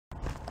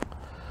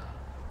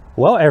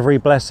Well, every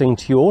blessing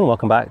to you all and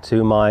welcome back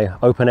to my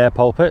open air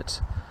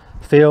pulpit.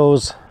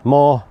 Feels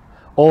more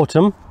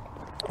autumn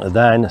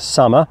than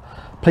summer.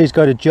 Please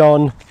go to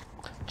John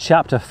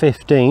chapter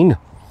 15.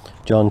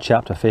 John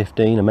chapter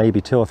 15, and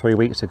maybe 2 or 3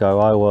 weeks ago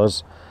I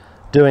was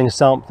doing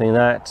something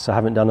that I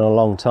haven't done in a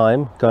long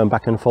time, going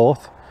back and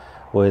forth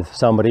with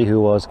somebody who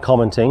was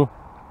commenting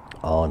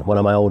on one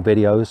of my old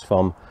videos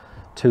from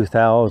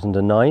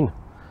 2009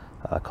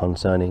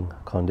 concerning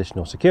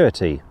conditional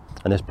security.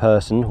 And this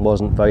person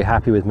wasn't very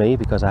happy with me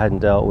because I hadn't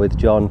dealt with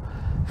John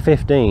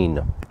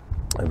 15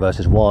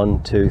 verses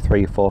 1, 2,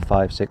 3, 4,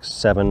 5, 6,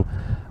 7,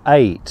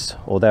 8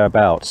 or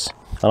thereabouts.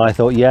 And I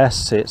thought,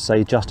 yes, it's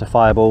a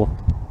justifiable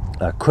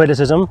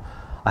criticism.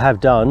 I have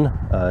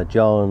done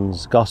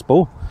John's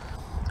Gospel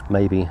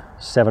maybe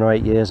 7 or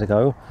 8 years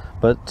ago,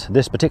 but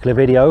this particular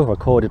video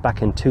recorded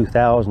back in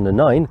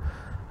 2009,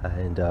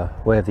 and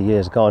where have the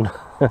years gone,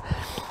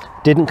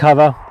 didn't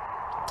cover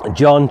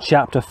John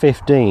chapter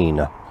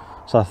 15.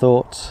 So I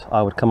thought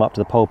I would come up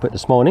to the pulpit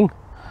this morning,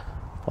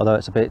 although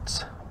it's a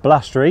bit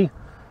blustery,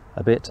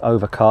 a bit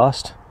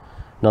overcast.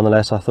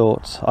 Nonetheless, I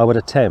thought I would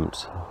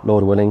attempt,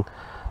 Lord willing,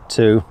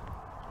 to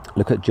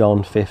look at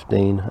John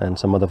 15 and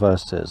some other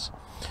verses.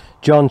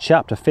 John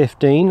chapter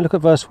 15, look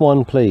at verse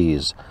 1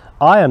 please.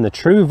 I am the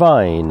true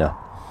vine,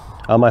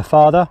 and my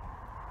Father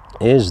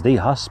is the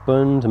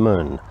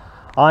husbandman.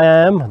 I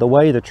am the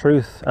way, the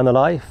truth and the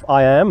life.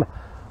 I am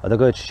the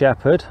good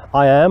shepherd.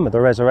 I am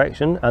the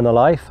resurrection and the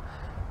life.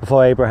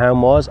 Before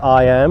Abraham was,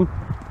 I am.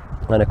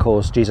 And of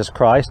course Jesus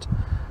Christ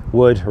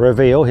would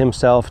reveal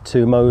himself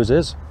to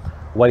Moses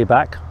way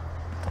back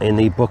in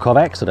the book of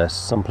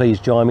Exodus. And please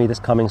join me this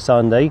coming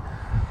Sunday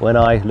when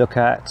I look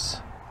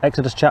at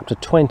Exodus chapter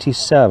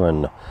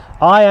 27.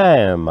 I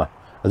am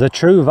the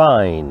true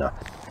vine.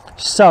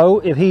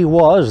 So if he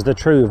was the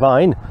true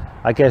vine,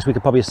 I guess we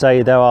could probably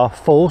say there are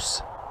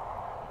false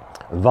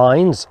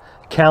vines,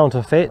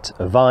 counterfeit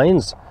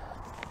vines,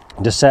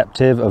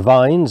 deceptive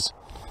vines.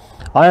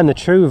 I am the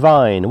true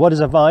vine. What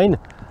is a vine?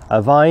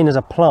 A vine is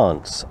a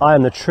plant. I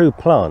am the true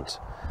plant.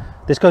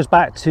 This goes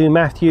back to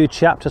Matthew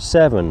chapter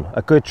 7.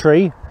 A good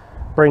tree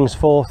brings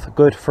forth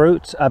good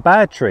fruit. A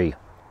bad tree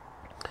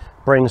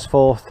brings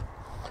forth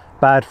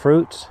bad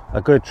fruit.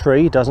 A good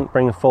tree doesn't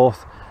bring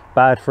forth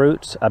bad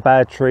fruit. A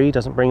bad tree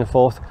doesn't bring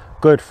forth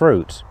good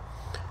fruit.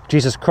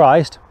 Jesus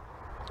Christ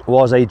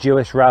was a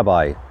Jewish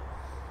rabbi.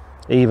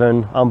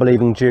 Even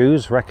unbelieving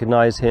Jews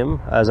recognize him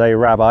as a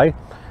rabbi.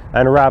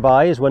 And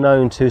rabbis were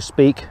known to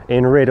speak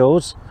in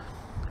riddles,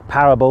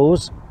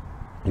 parables.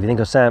 If you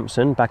think of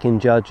Samson back in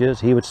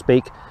Judges, he would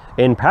speak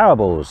in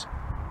parables.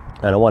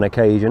 And on one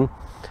occasion,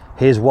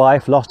 his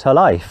wife lost her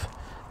life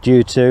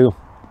due to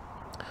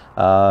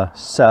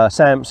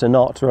Samson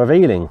not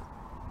revealing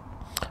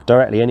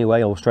directly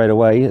anyway, or straight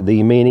away,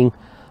 the meaning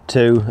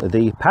to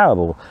the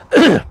parable,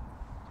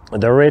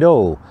 the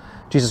riddle.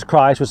 Jesus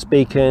Christ would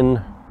speak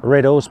in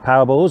riddles,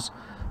 parables,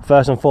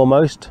 first and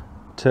foremost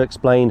to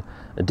explain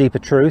deeper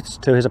truths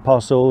to his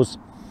apostles.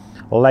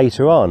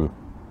 Later on,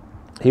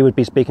 he would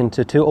be speaking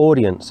to two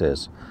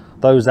audiences,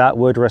 those that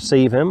would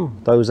receive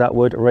him, those that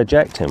would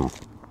reject him.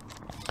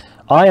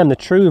 I am the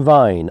true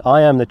vine,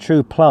 I am the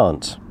true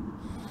plant,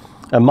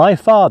 and my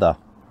Father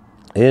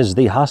is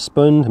the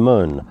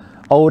husbandman,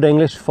 Old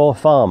English for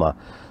farmer.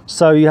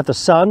 So you have the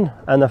Son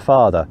and the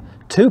Father,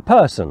 two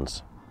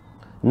persons,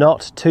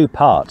 not two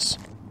parts.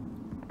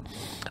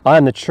 I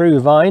am the true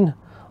vine,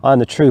 I am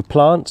the true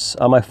plant,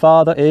 and my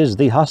Father is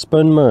the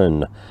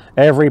husbandman.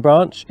 Every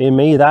branch in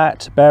me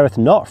that beareth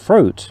not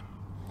fruit,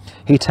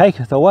 he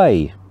taketh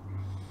away.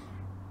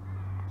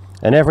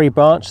 And every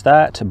branch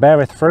that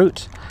beareth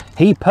fruit,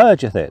 he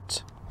purgeth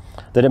it,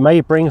 that it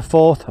may bring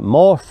forth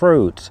more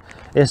fruit.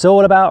 It's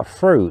all about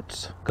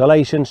fruit.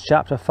 Galatians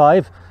chapter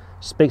 5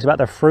 speaks about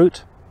the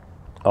fruit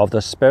of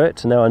the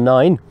Spirit, and there are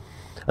 9.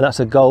 And that's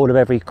the goal of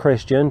every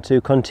Christian, to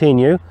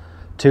continue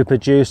to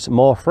produce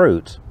more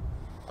fruit.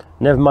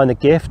 Never mind the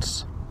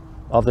gifts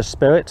of the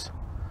Spirit,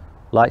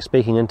 like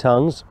speaking in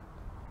tongues,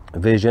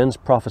 visions,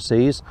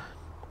 prophecies.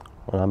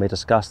 Well, I may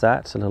discuss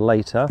that a little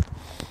later.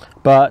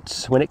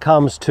 But when it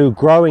comes to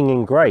growing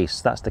in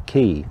grace, that's the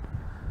key.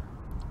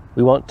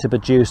 We want to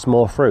produce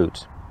more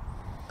fruit.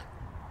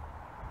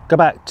 Go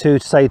back to,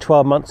 say,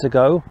 12 months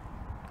ago,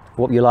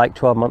 what were you like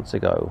 12 months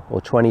ago,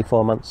 or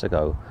 24 months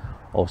ago,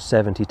 or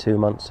 72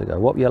 months ago?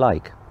 What were you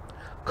like?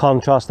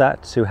 Contrast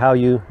that to how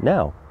you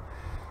now.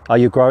 Are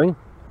you growing?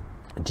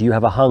 Do you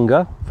have a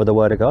hunger for the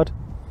Word of God?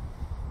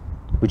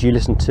 Would you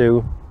listen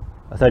to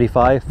a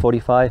 35,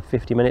 45,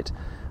 50-minute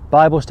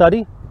Bible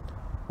study?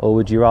 Or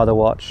would you rather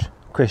watch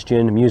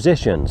Christian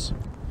musicians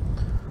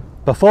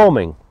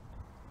performing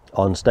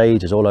on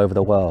stages all over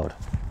the world?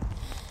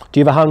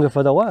 Do you have a hunger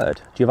for the Word?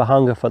 Do you have a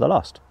hunger for the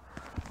lost?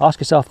 Ask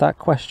yourself that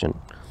question.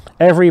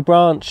 Every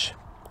branch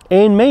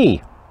in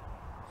me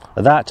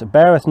that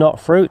beareth not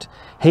fruit,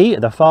 he,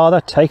 the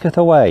Father, taketh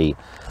away.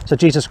 So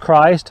Jesus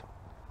Christ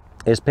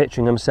is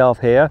picturing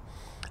himself here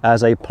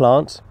as a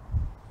plant,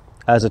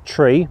 as a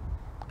tree,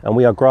 and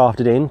we are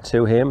grafted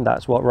into him.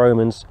 That's what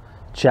Romans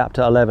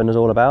chapter 11 is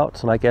all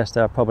about. And I guess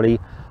there are probably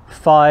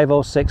 5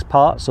 or 6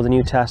 parts of the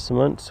New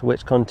Testament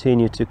which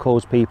continue to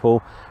cause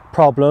people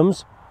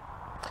problems.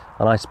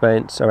 And I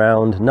spent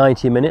around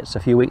 90 minutes a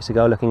few weeks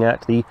ago looking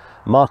at the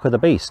mark of the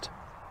beast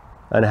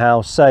and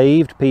how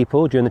saved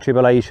people during the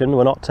tribulation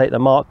will not take the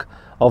mark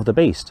of the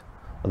beast.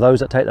 Those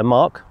that take the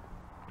mark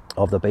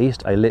of the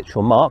beast, a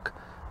literal mark,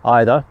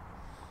 either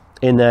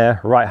in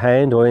their right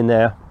hand or in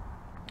their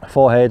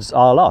foreheads,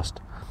 are lost,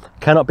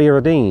 cannot be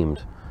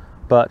redeemed.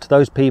 But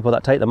those people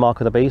that take the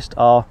mark of the beast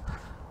are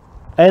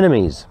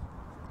enemies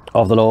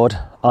of the Lord,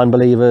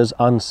 unbelievers,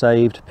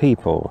 unsaved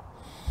people.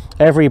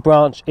 Every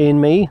branch in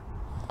me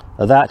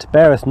that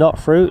beareth not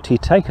fruit, he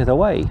taketh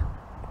away.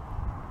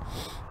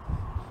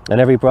 And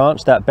every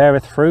branch that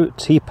beareth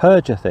fruit, he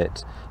purgeth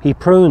it, he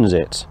prunes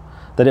it,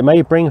 that it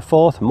may bring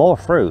forth more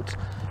fruit.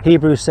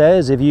 Hebrews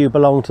says, if you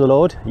belong to the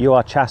Lord, you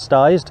are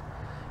chastised,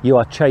 you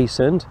are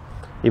chastened.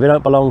 If you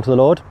don't belong to the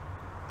Lord,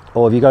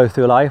 or if you go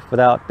through life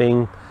without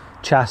being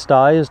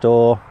chastised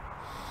or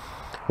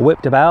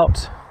whipped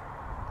about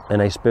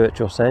in a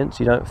spiritual sense,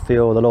 you don't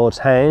feel the Lord's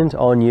hand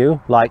on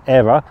you like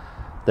ever,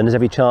 then there's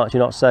every chance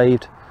you're not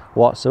saved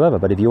whatsoever.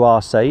 But if you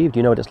are saved,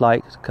 you know what it's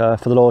like for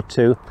the Lord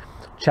to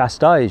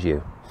chastise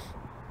you,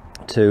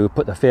 to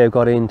put the fear of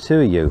God into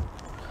you.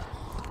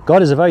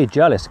 God is a very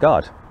jealous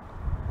God.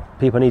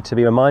 People need to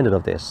be reminded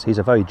of this. He's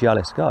a very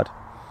jealous God.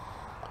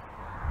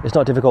 It's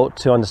not difficult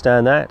to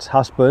understand that.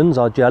 Husbands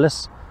are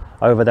jealous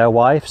over their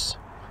wives.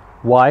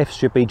 Wives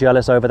should be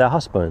jealous over their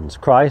husbands.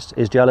 Christ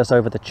is jealous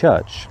over the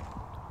church.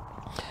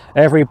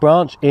 Every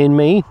branch in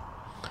me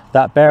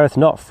that beareth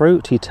not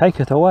fruit, he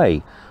taketh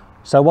away.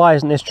 So why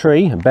isn't this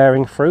tree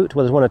bearing fruit?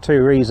 Well, there's one or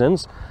two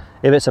reasons.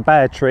 If it's a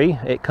bad tree,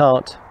 it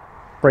can't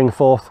bring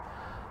forth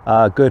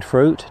good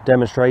fruit,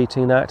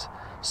 demonstrating that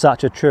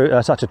such a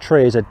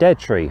tree is a dead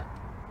tree.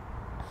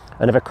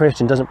 And if a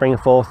Christian doesn't bring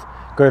forth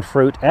good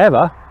fruit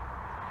ever,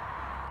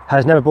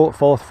 has never brought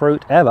forth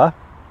fruit ever,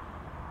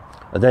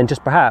 then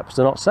just perhaps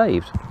they're not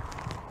saved.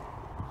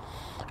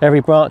 Every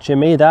branch in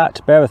me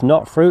that beareth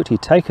not fruit, he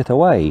taketh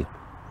away.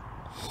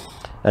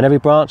 And every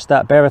branch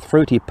that beareth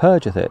fruit, he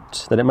purgeth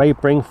it, that it may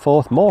bring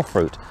forth more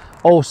fruit.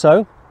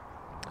 Also,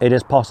 it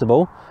is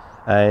possible,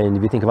 and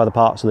if you think of other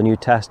parts of the New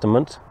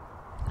Testament,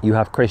 you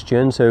have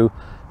Christians who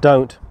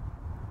don't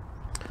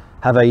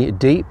have a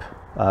deep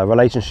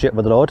relationship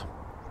with the Lord,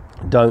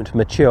 don't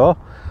mature.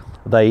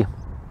 They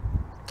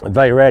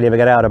very rarely ever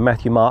get out of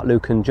Matthew, Mark,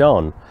 Luke and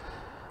John.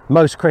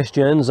 Most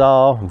Christians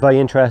are very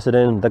interested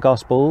in the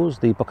Gospels,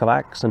 the book of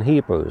Acts and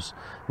Hebrews.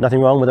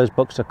 Nothing wrong with those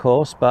books, of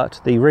course, but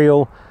the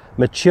real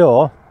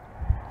mature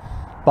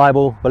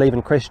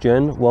Bible-believing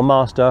Christian will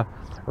master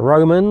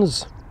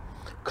Romans,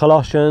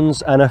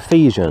 Colossians and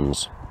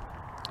Ephesians.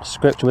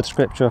 Scripture with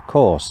scripture, of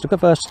course. Look at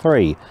verse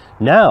 3.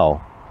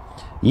 Now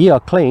ye are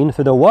clean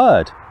through the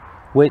word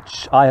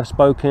which I have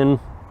spoken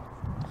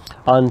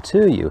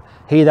unto you.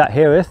 He that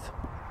heareth,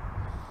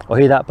 or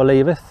he that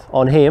believeth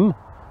on him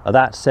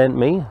that sent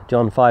me,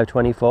 John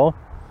 5:24,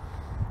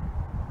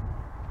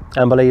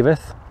 and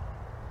believeth,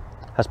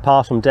 has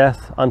passed from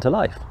death unto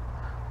life,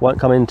 won't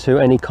come into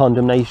any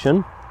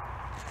condemnation.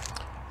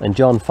 And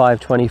John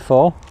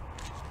 5:24,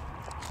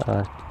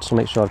 just to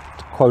make sure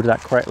I've quoted that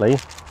correctly.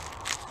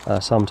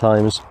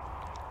 Sometimes,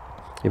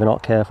 if you're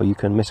not careful, you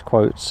can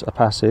misquote a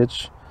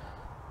passage.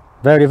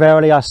 Verily,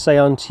 verily, I say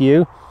unto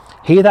you,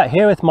 he that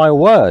heareth my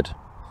word,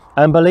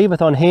 and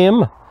believeth on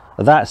him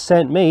that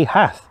sent me,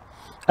 hath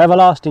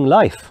everlasting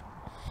life,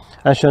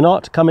 and shall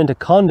not come into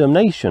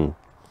condemnation,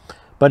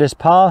 but is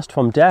passed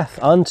from death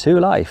unto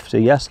life. So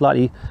yes,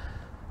 slightly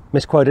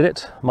misquoted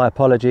it, my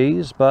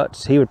apologies,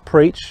 but he would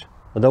preach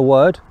the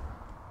word.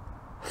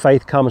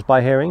 Faith comes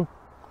by hearing,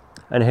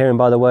 and hearing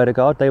by the word of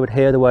God. They would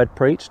hear the word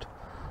preached,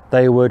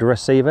 they would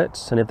receive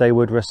it, and if they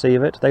would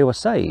receive it, they were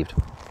saved.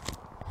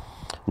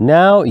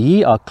 Now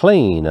ye are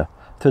clean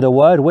through the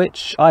word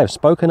which I have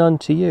spoken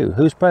unto you.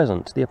 Who's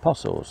present? The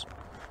apostles.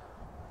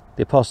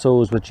 The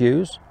apostles were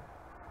Jews.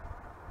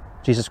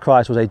 Jesus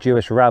Christ was a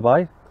Jewish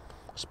rabbi,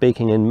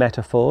 speaking in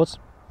metaphors,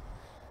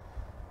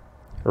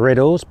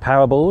 riddles,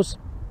 parables,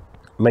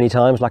 many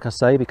times, like I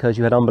say, because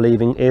you had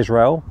unbelieving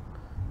Israel,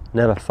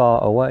 never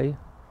far away.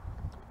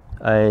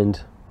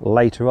 And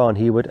later on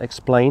he would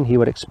explain, he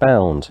would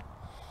expound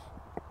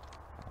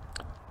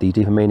the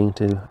deeper meaning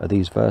to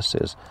these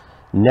verses.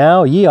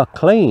 Now ye are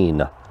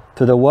clean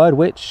through the word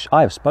which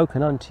I have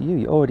spoken unto you.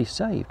 You're already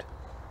saved.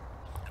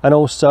 And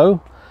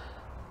also,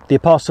 the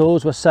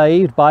apostles were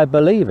saved by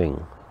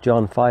believing.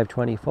 John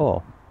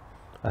 5:24,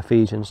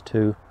 Ephesians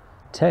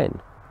 2:10.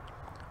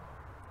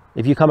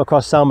 If you come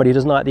across somebody who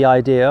doesn't like the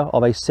idea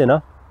of a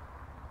sinner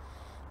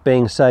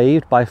being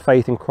saved by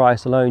faith in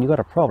Christ alone, you've got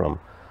a problem.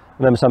 I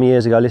remember some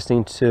years ago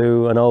listening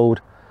to an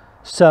old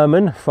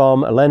sermon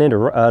from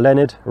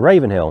Leonard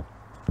Ravenhill.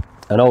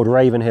 And old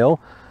Ravenhill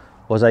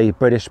was a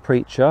British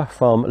preacher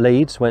from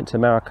Leeds, went to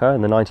America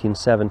in the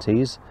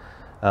 1970s,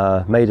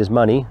 made his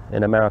money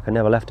in America,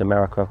 never left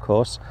America, of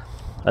course.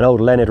 And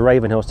old Leonard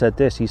Ravenhill said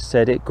this, he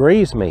said, "It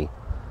grieves me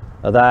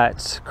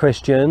that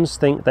Christians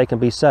think they can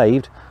be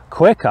saved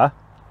quicker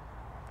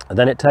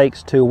than it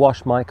takes to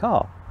wash my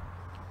car."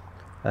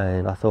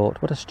 And I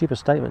thought, what a stupid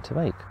statement to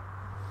make.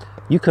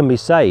 You can be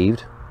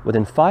saved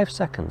within 5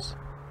 seconds,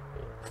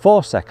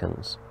 4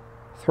 seconds,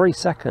 3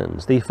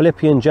 seconds. The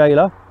Philippian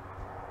jailer,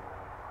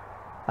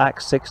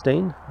 Acts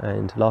 16,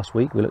 and last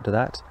week we looked at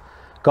that,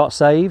 got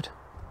saved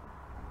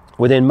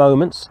within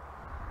moments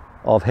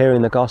of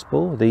hearing the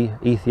gospel. The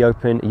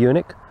Ethiopian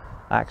eunuch,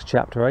 Acts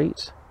chapter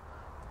 8,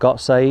 got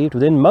saved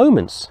within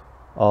moments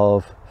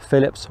of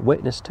Philip's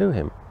witness to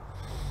him.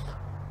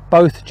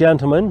 Both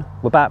gentlemen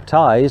were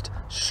baptized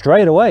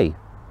straight away,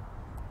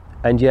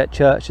 and yet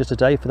churches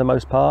today, for the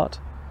most part,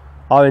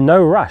 are in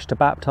no rush to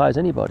baptize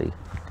anybody.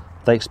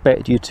 They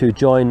expect you to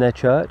join their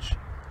church,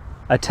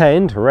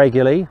 attend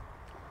regularly,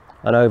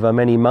 and over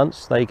many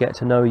months they get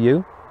to know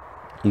you,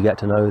 you get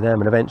to know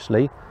them, and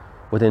eventually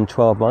within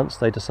 12 months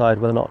they decide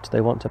whether or not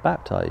they want to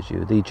baptize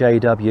you. The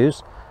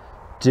JWs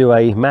do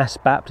a mass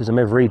baptism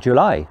every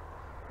July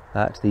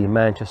at the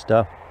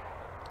Manchester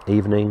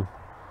Evening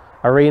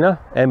Arena,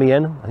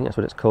 MEN, I think that's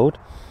what it's called,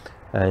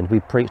 and we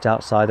preached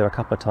outside there a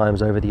couple of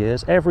times over the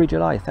years. Every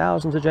July,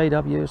 thousands of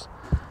JWs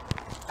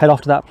head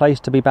off to that place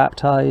to be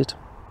baptized,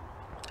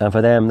 and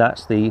for them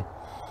that's the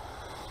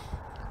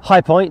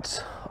high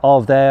point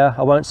of their,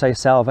 I won't say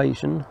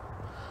salvation,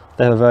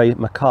 they have a very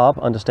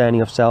macabre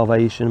understanding of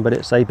salvation, but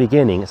it's a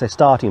beginning, it's a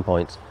starting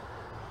point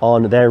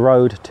on their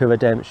road to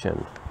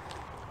redemption.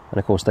 And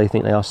of course they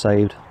think they are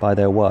saved by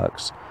their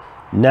works.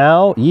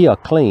 Now ye are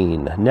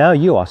clean, now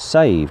you are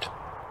saved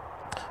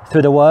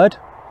through the word,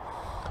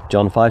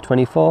 John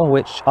 5:24,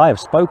 which I have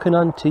spoken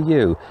unto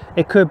you.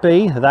 It could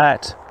be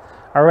that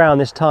around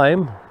this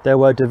time there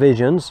were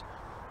divisions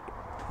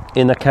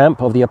in the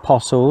camp of the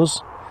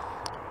apostles,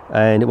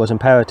 and it was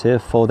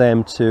imperative for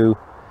them to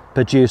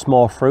produce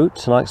more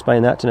fruit, and I'll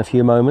explain that in a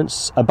few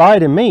moments.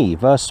 Abide in me,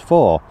 verse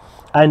 4,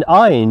 and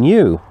I in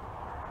you.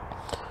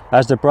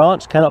 As the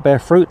branch cannot bear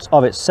fruit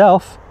of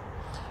itself,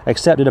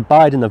 except it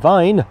abide in the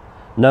vine,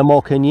 no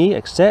more can ye,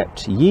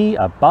 except ye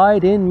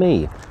abide in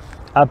me.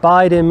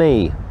 Abide in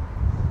me.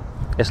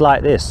 It's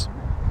like this.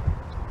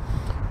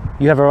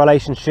 You have a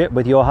relationship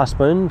with your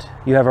husband,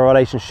 you have a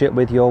relationship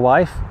with your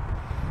wife.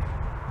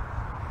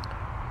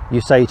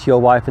 You say to your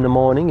wife in the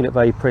morning, you look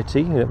very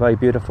pretty, you look very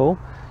beautiful.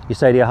 You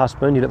say to your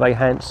husband, you look very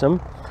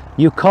handsome.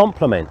 You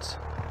compliment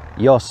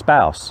your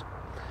spouse.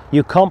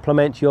 You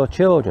compliment your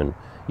children.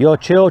 Your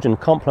children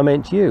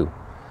compliment you.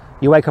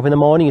 You wake up in the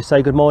morning, you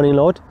say, good morning,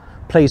 Lord.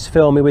 Please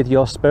fill me with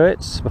your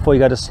spirits. Before you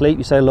go to sleep,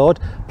 you say, Lord,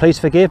 please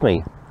forgive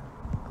me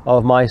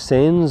of my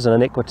sins and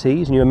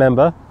iniquities. And you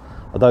remember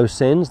those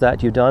sins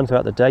that you've done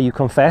throughout the day. You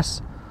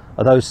confess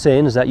those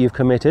sins that you've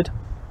committed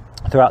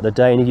throughout the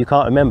day. And if you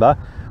can't remember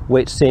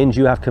which sins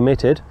you have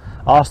committed,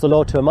 ask the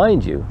Lord to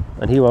remind you,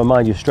 and he will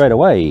remind you straight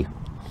away.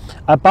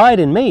 Abide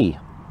in me,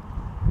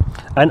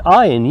 and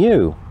I in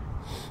you.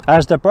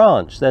 As the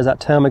branch, there's that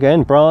term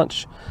again,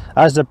 branch.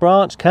 As the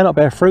branch cannot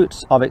bear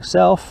fruits of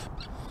itself,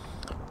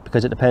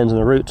 because it depends on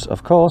the roots,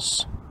 of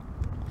course,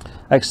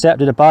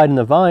 except it abide in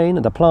the vine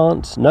and the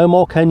plant, no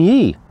more can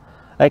ye,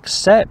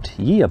 except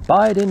ye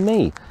abide in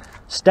me.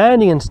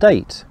 Standing in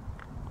state.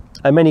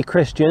 And many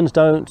Christians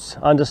don't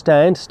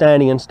understand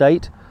standing in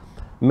state.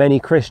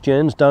 Many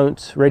Christians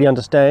don't really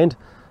understand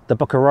the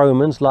book of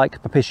Romans, like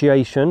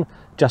propitiation,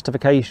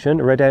 justification,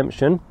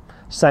 redemption,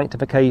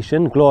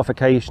 sanctification,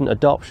 glorification,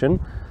 adoption.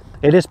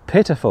 It is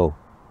pitiful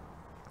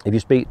if you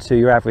speak to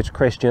your average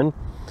Christian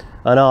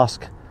and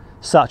ask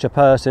such a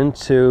person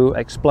to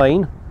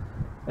explain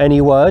any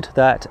word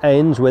that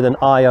ends with an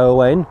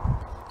I-O-N,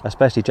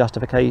 especially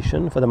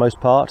justification. For the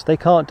most part, they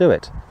can't do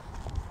it.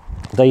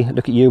 They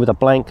look at you with a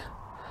blank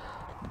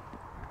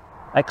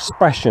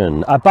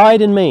expression.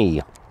 Abide in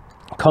me.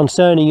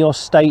 Concerning your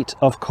state,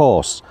 of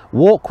course.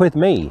 Walk with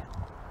me.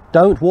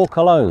 Don't walk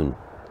alone.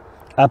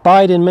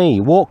 Abide in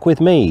me. Walk with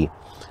me.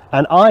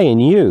 And I in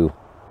you.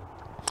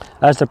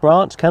 As the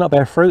branch cannot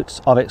bear fruits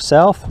of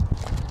itself,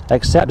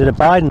 except it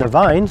abide in the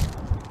vine,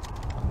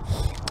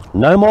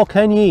 no more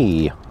can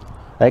ye,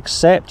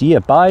 except ye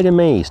abide in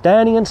me.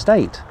 Standing in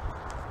state.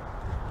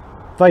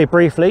 Very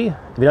briefly,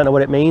 if you don't know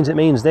what it means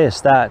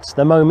this, that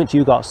the moment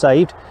you got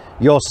saved,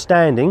 your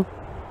standing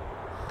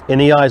in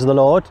the eyes of the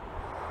Lord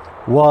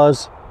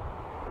was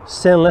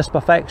sinless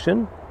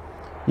perfection.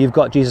 You've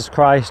got Jesus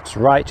Christ's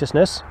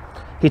righteousness.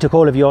 He took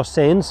all of your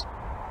sins,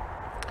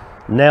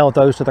 nailed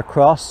those to the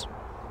cross,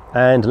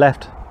 and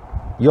left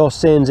your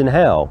sins in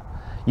hell.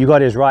 You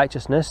got his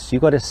righteousness, you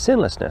got his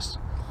sinlessness.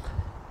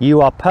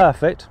 You are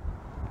perfect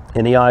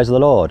in the eyes of the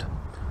Lord.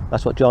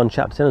 That's what John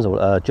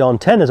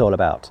 10 is all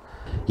about.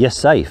 You're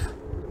safe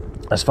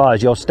as far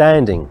as your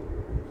standing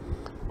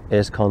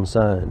is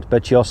concerned,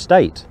 but your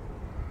state,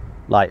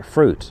 like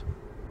fruit,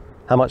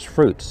 how much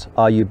fruit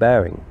are you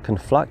bearing, can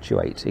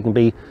fluctuate. It can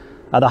be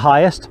at the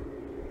highest,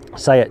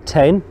 say at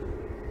 10,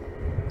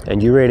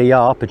 and you really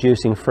are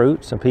producing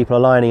fruits, and people are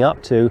lining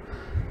up to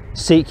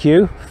seek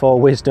you for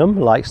wisdom,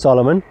 like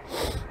Solomon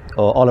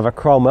or Oliver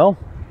Cromwell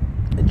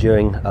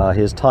during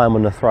his time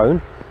on the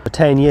throne. For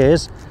 10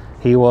 years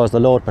he was the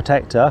Lord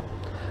Protector,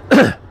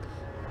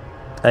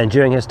 and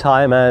during his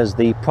time as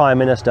the Prime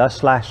Minister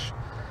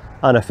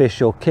 /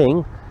 unofficial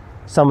king,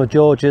 some of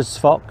George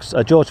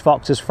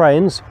Fox's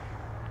friends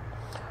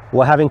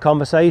were having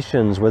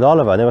conversations with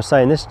Oliver, and they were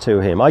saying this to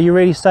him: "Are you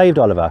really saved,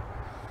 Oliver?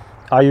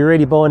 Are you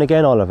really born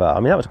again, Oliver?" I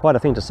mean, that was quite a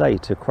thing to say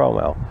to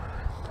Cromwell.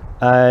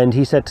 And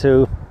he said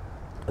to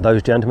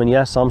those gentlemen,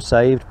 "Yes, I'm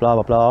saved, blah,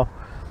 blah, blah."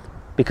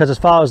 Because as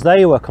far as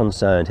they were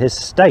concerned, his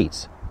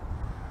state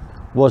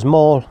was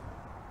more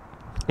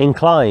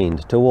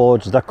inclined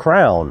towards the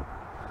crown,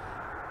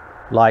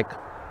 like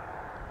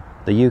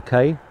the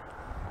UK,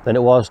 than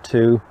it was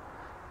to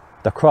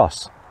the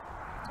cross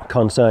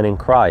concerning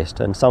Christ.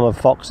 And some of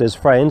Fox's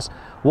friends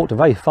walked a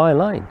very fine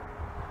line,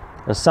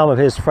 and some of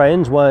his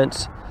friends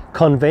weren't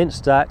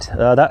convinced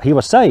that he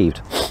was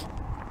saved.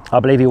 I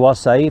believe he was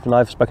saved, and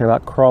I've spoken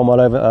about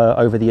Cromwell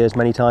over the years,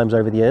 many times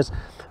over the years,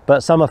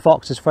 but some of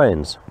Fox's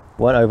friends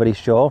weren't overly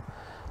sure.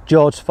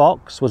 George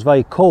Fox was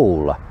very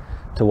cool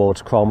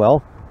towards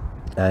Cromwell,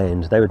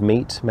 and they would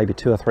meet maybe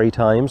 2 or 3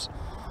 times,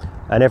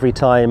 and every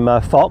time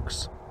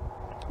Fox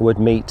would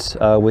meet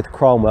with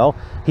Cromwell,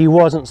 he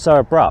wasn't so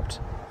abrupt.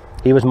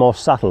 He was more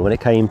subtle when it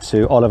came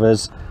to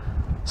Oliver's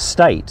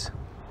state.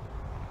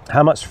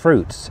 How much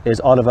fruit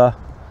is Oliver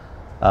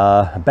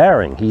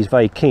bearing? He's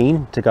very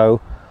keen to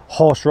go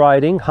horse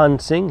riding,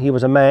 hunting. He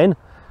was a man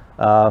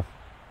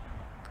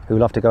who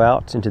loved to go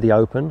out into the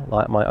open,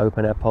 like my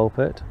open air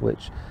pulpit,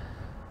 which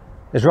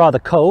is rather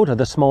cold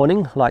this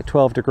morning, like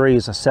 12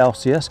 degrees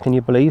Celsius, can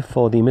you believe,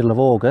 for the middle of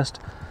August.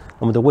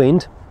 And with the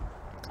wind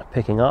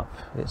picking up,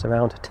 it's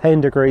around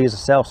 10 degrees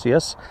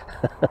Celsius.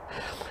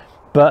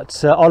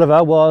 But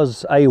Oliver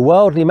was a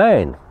worldly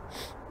man,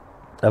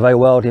 a very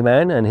worldly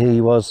man, and he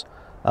was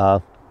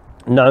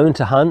known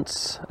to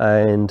hunt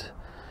and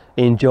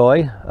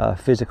enjoy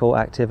physical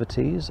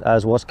activities,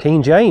 as was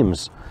King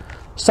James.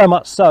 So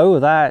much so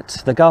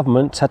that the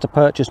government had to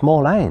purchase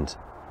more land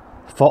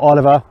for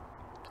Oliver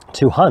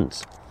to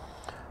hunt.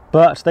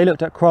 But they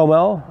looked at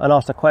Cromwell and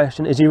asked the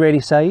question: is he really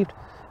saved?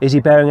 Is he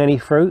bearing any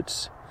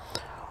fruits?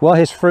 Well,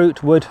 his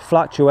fruit would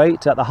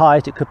fluctuate. At the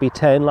height it could be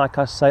 10, like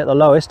I say. At the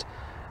lowest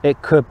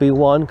it could be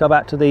 1. Go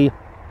back to the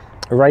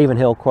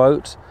Ravenhill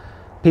quote: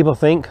 people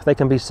think they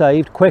can be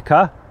saved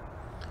quicker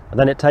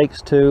than it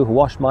takes to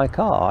wash my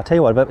car. I'll tell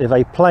you what, if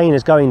a plane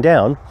is going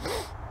down,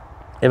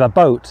 if a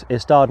boat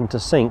is starting to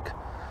sink,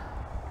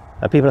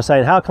 and people are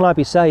saying, how can I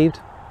be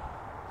saved?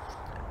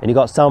 And you've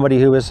got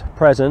somebody who is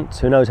present,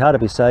 who knows how to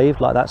be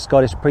saved, like that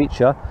Scottish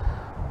preacher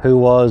who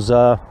was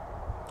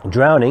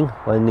drowning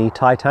when the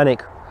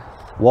Titanic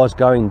was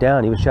going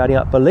down. He was shouting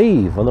out,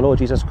 believe on the Lord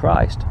Jesus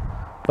Christ.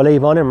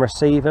 Believe on him,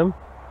 receive him.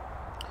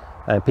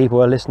 And people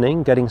were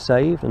listening, getting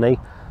saved, and they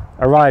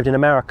arrived in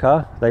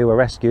America. They were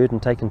rescued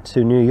and taken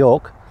to New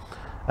York,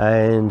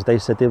 and they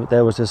said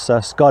there was this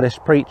Scottish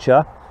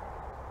preacher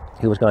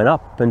who was going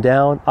up and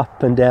down,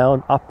 up and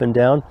down, up and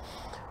down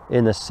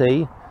in the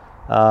sea,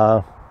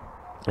 and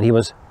he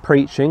was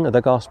preaching the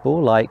gospel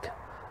like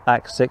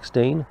Acts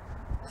 16,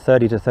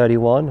 30 to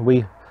 31.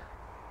 We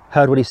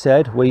heard what he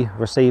said, we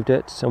received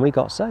it, and we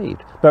got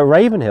saved. But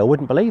Ravenhill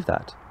wouldn't believe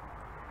that,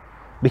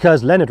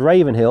 because Leonard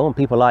Ravenhill and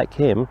people like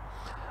him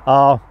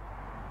are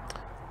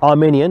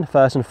Arminian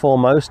first and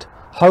foremost,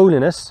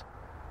 holiness,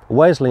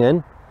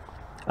 Wesleyan,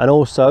 and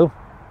also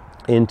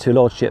into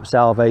Lordship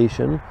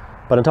salvation.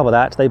 But on top of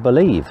that, they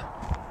believe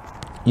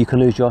you can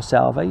lose your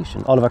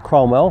salvation. Oliver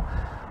Cromwell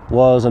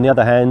was, on the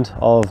other hand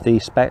of the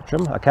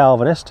spectrum, a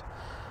Calvinist,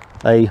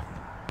 a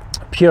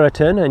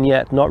Puritan, and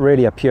yet not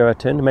really a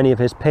Puritan. Many of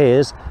his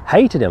peers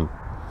hated him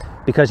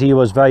because he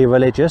was very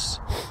religious,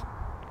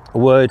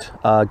 would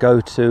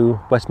go to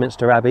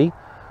Westminster Abbey,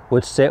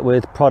 would sit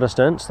with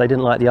Protestants. They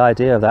didn't like the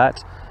idea of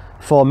that.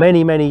 For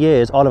many, many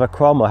years, Oliver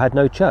Cromwell had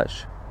no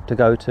church to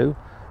go to,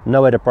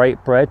 nowhere to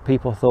break bread.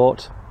 People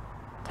thought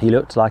he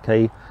looked like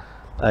a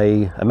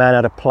man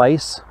out of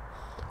place,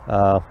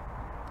 out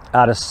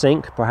of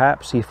sync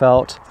perhaps. He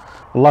felt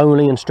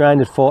lonely and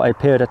stranded for a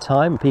period of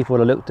time. People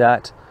would have looked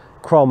at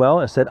Cromwell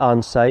and said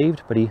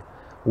unsaved, but he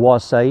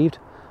was saved.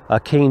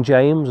 King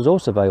James was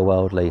also very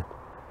worldly,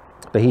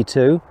 but he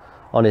too,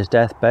 on his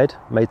deathbed,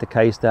 made the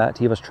case that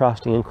he was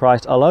trusting in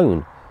Christ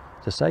alone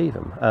to save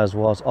him, as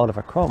was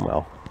Oliver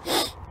Cromwell.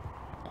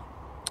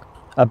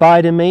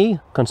 Abide in me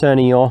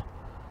concerning your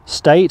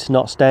state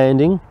not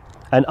standing,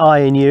 and I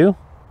in you.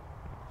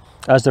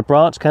 As the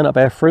branch cannot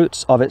bear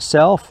fruits of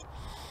itself,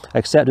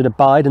 except it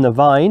abide in the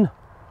vine,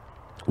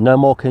 no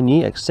more can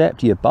ye,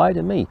 except ye abide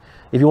in me.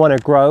 If you want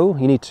to grow,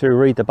 you need to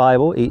read the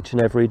Bible each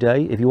and every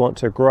day. If you want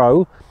to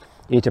grow,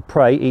 you need to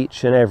pray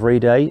each and every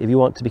day. If you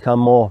want to become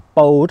more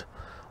bold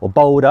or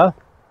bolder,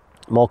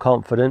 more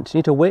confident, you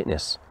need to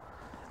witness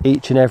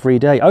each and every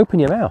day. Open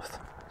your mouth,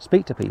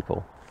 speak to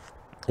people.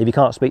 If you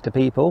can't speak to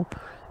people,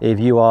 if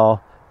you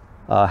are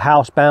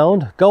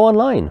housebound, go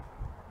online.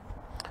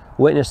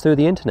 Witness through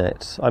the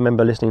internet. I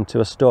remember listening to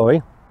a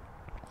story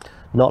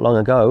not long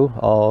ago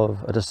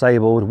of a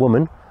disabled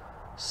woman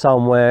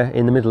somewhere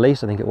in the Middle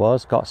East, I think it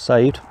was, got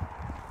saved.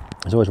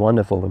 It's always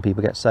wonderful when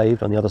people get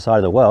saved on the other side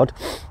of the world.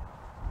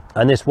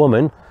 And this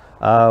woman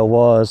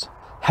was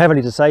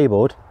heavily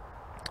disabled,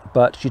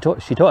 but she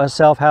taught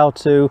herself how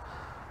to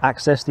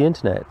access the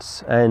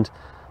internet. And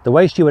The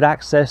way she would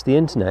access the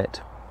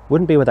internet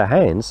wouldn't be with her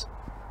hands,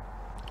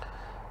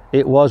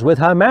 it was with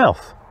her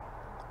mouth.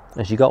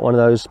 And she got one of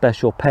those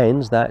special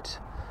pens that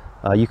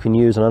you can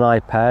use on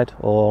an iPad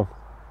or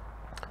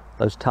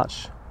those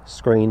touch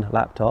screen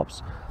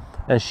laptops,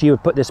 and she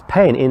would put this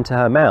pen into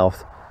her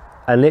mouth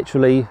and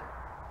literally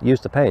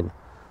use the pen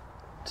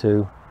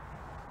to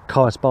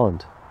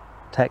correspond,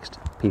 text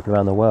people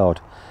around the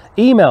world,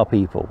 email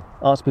people,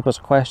 ask people's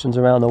questions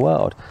around the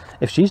world.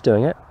 If she's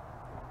doing it,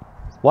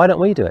 why don't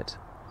we do it?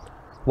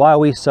 Why are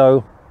we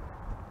so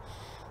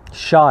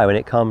shy when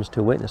it comes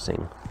to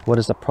witnessing? What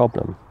is the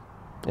problem?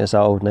 It's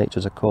our old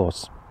natures, of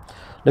course.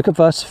 Look at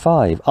verse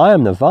 5. I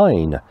am the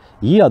vine,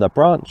 ye are the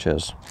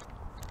branches.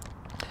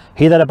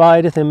 He that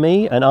abideth in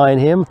me, and I in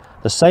him,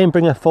 the same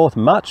bringeth forth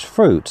much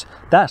fruit.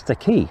 That's the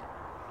key.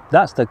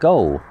 That's the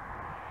goal.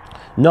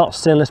 Not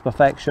sinless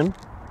perfection.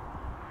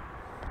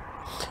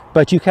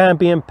 But you can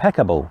be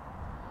impeccable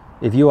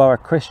if you are a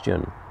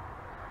Christian.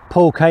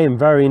 Paul came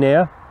very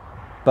near,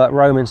 but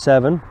Romans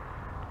 7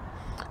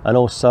 and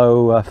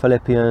also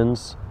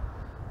Philippians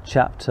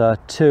chapter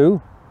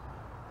 2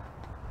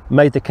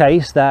 made the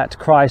case that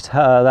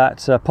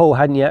Paul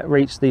hadn't yet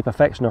reached the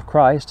perfection of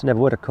Christ. Never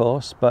would, of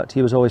course, but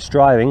he was always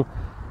striving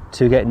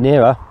to get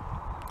nearer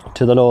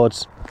to the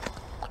Lord's,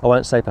 I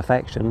won't say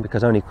perfection,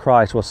 because only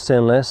Christ was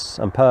sinless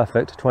and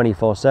perfect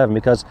 24/7,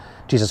 because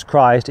Jesus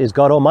Christ is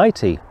God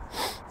Almighty,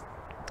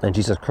 and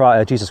Jesus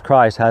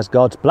Christ has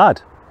God's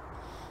blood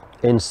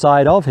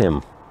inside of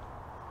him.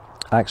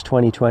 Acts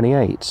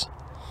 20:28.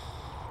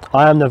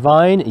 I am the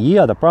vine, ye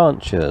are the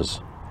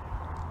branches.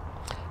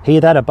 He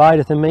that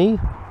abideth in me,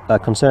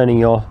 concerning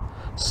your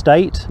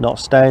state, not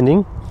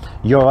standing,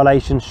 your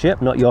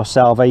relationship, not your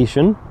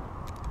salvation,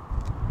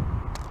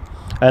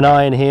 and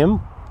I in him,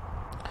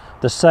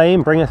 the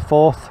same bringeth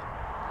forth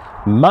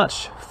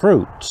much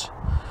fruit.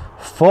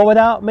 For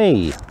without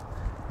me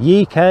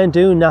ye can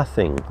do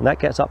nothing. And that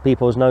gets up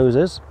people's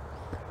noses,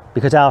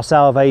 because our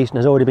salvation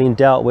has already been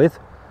dealt with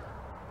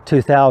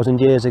 2,000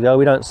 years ago.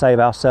 We don't save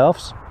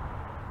ourselves.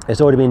 It's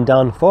already been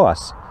done for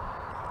us.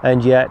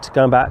 And yet,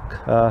 going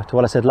back to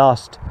what I said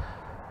last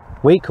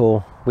week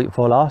or week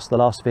before last, the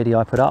last video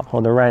I put up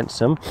on the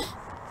ransom,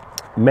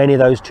 many of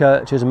those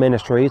churches and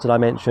ministries that I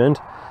mentioned,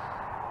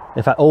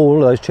 in fact all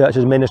of those churches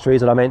and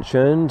ministries that I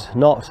mentioned,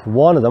 not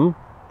one of them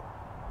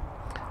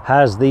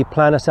has the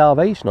plan of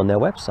salvation on their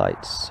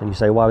websites. And you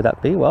say, why would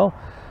that be? Well,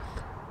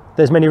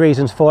 there's many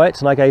reasons for it,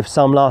 and I gave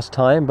some last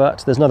time,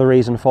 but there's another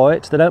reason for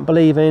it. They don't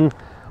believe in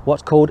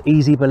what's called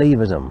easy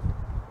believism.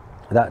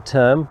 That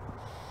term,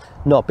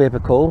 not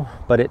biblical,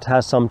 but it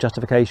has some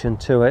justification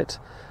to it.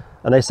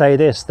 And they say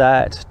this,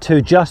 that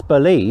to just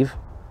believe,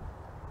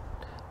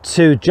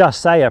 to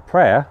just say a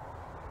prayer,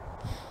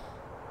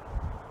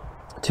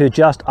 to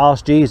just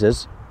ask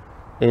Jesus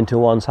into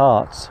one's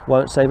heart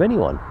won't save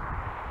anyone.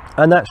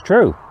 And that's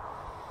true.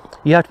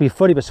 You have to be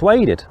fully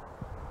persuaded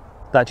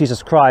that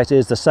Jesus Christ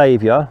is the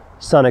Saviour,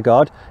 Son of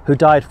God, who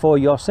died for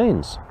your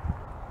sins.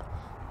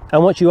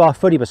 And once you are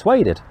fully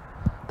persuaded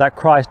that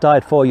Christ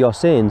died for your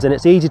sins, and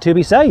it's easy to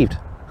be saved.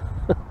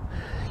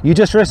 You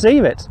just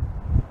receive it.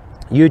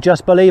 You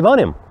just believe on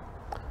him.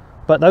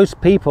 But those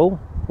people,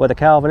 whether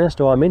Calvinist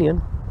or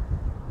Arminian,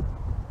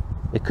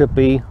 it could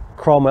be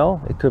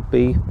Cromwell, it could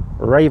be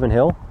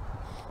Ravenhill,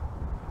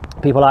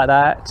 people like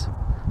that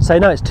say,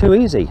 no, it's too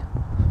easy.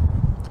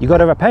 You've got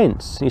to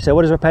repent. And you say,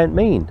 what does repent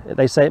mean?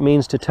 They say it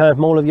means to turn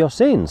from all of your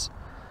sins.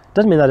 It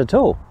doesn't mean that at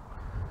all.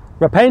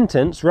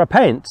 Repentance,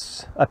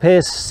 repents,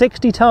 appears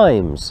 60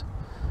 times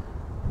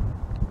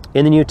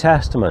in the New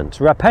Testament.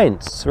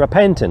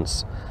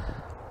 Repentance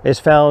is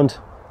found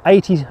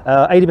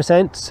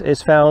 80%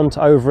 is found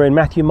over in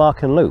Matthew,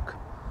 Mark and Luke.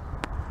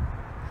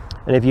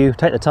 And if you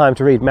take the time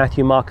to read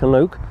Matthew, Mark and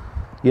Luke,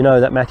 you know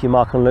that Matthew,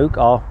 Mark and Luke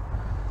are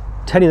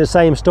telling the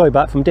same story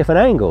but from different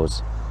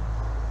angles.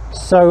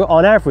 So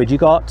on average you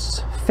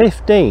got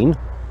 15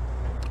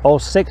 or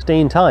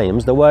 16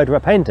 times the word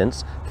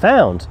repentance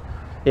found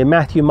in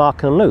Matthew,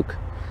 Mark and Luke.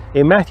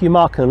 In Matthew,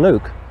 Mark and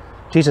Luke,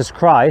 Jesus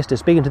Christ is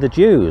speaking to the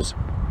Jews.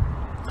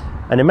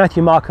 And in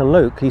Matthew, Mark and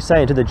Luke, he's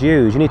saying to the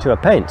Jews, you need to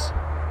repent.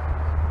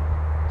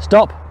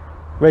 Stop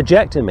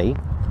rejecting me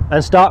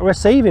and start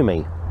receiving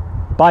me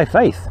by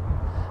faith.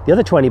 The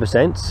other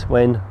 20%,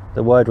 when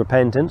the word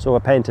repentance or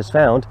repent is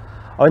found,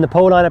 are in the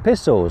Pauline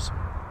epistles,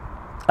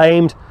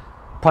 aimed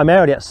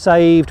primarily at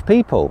saved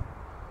people,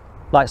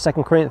 like 2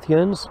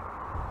 Corinthians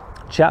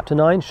chapter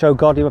 9, show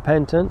godly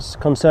repentance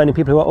concerning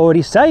people who are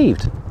already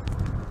saved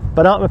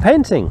but aren't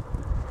repenting.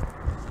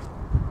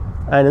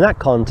 And in that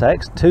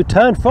context, to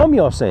turn from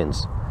your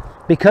sins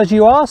because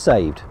you are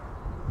saved.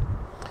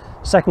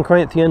 2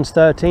 Corinthians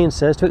 13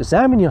 says to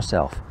examine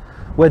yourself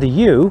whether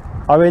you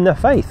are in the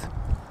faith.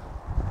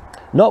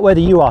 Not whether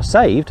you are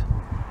saved,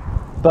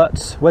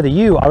 but whether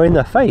you are in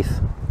the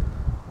faith.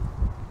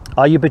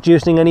 Are you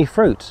producing any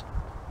fruit?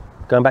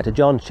 Going back to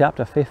John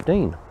chapter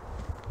 15.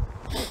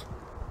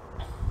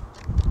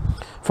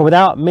 For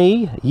without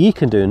me ye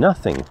can do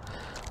nothing.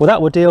 Well,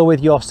 that would deal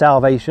with your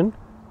salvation.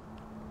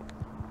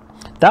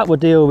 That would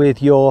deal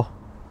with your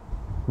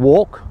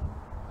walk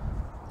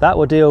That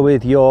will deal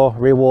with your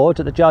rewards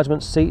at the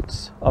judgment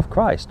seats of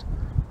Christ.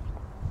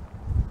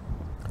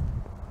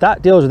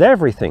 That deals with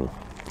everything.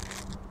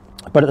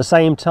 But at the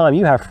same time,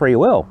 you have free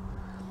will.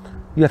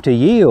 You have to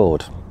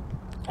yield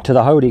to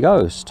the Holy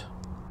Ghost.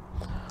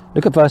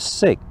 Look at verse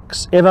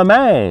 6. If a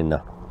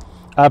man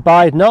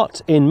abide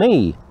not in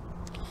me,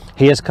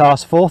 he is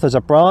cast forth as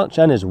a branch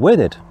and is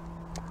withered.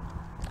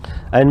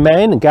 And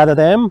men gather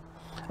them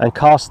and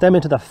cast them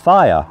into the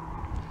fire,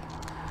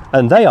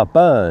 and they are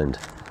burned.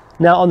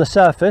 Now on the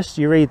surface,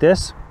 you read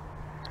this,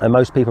 and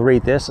most people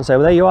read this and say,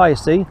 well, there you are, you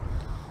see.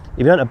 If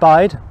you don't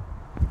abide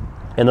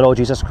in the Lord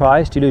Jesus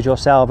Christ, you lose your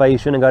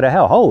salvation and go to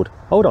hell. Hold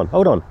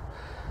on.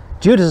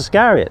 Judas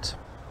Iscariot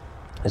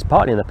is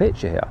partly in the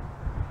picture here.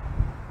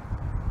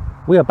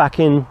 We are back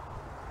in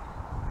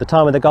the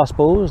time of the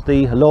Gospels.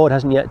 The Lord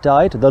hasn't yet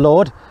died. The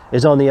Lord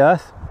is on the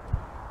earth,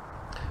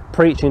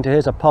 preaching to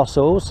his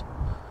apostles.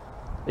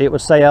 It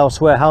would say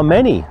elsewhere how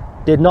many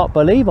did not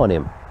believe on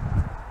him.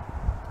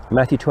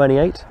 Matthew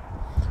 28.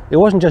 It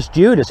wasn't just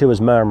Judas who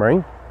was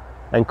murmuring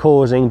and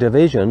causing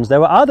divisions. There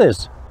were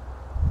others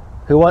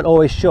who weren't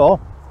always sure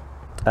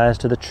as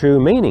to the true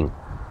meaning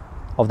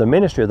of the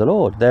ministry of the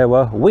Lord. There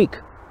were weak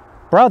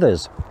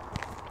brothers.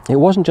 It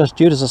wasn't just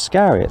Judas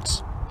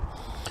Iscariot.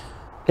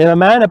 If a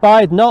man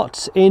abide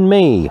not in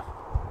me.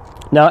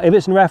 Now, if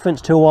it's in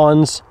reference to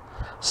one's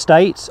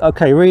state,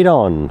 okay, read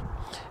on.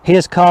 He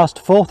is cast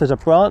forth as a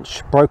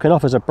branch, broken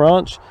off as a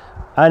branch,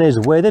 and is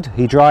withered.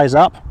 He dries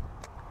up.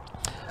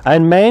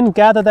 And men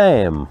gather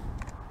them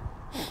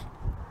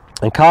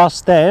and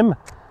cast them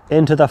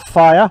into the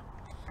fire,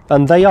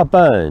 and they are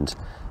burned.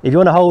 If you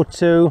want to hold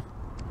to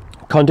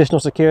conditional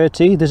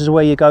security, this is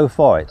where you go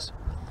for it.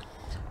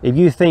 If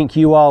you think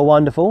you are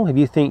wonderful, if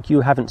you think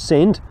you haven't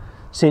sinned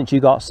since you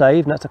got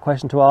saved, and that's a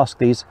question to ask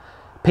these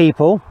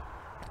people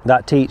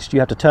that teach you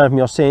have to turn from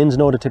your sins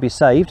in order to be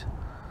saved,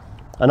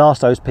 and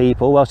ask those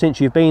people, well, since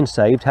you've been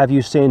saved, have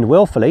you sinned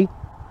willfully?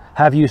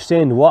 Have you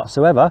sinned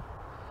whatsoever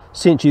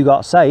since you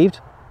got saved?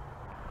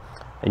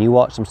 And you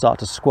watch them start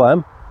to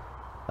squirm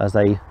as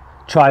they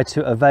try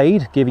to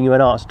evade giving you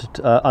an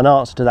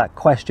answer to that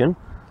question.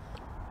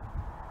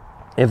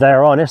 If they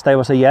are honest, they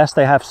will say yes,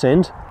 they have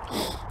sinned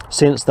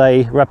since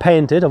they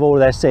repented of all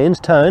of their sins,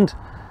 turned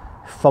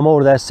from all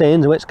of their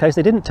sins, in which case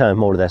they didn't turn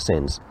from all of their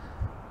sins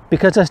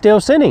because they're still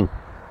sinning.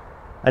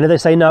 And if they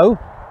say no,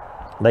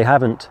 they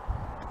haven't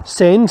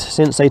sinned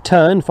since they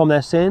turned from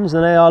their sins,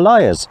 then they are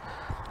liars,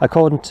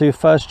 according to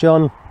 1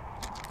 John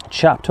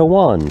chapter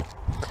 1.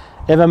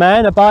 If a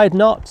man abide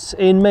not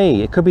in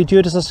me, it could be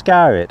Judas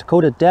Iscariot,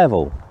 called a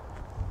devil.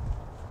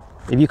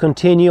 If you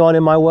continue on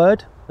in my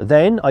word,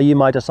 then are you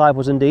my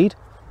disciples indeed?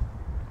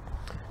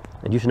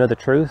 And you shall know the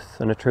truth,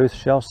 and the truth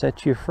shall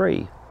set you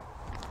free.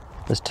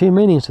 There's two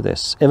meanings to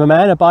this. If a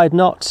man abide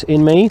not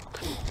in me,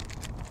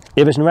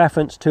 if it's in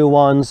reference to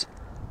one's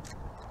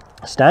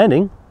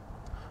standing,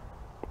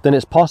 then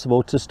it's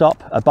possible to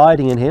stop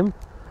abiding in him,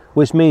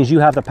 which means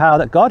you have the power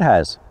that God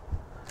has,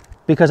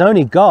 because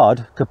only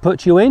God could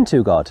put you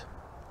into God.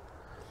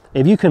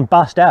 If you can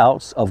bust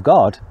out of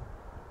God,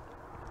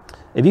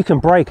 if you can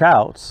break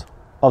out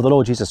of the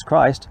Lord Jesus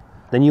Christ,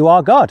 then you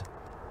are God.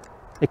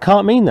 It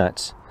can't mean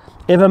that.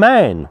 If a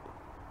man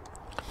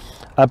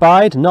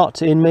abide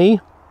not in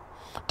me,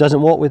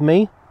 doesn't walk with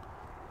me,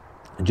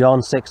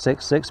 John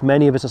 6:6,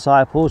 many of his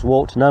disciples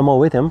walked no more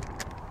with him.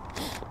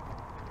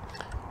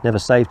 Never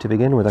saved to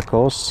begin with, of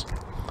course.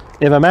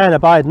 If a man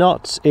abide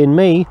not in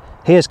me,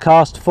 he is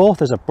cast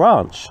forth as a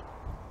branch,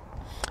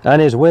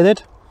 and is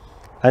withered,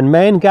 and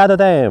men gather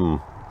them,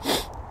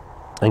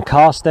 and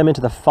cast them into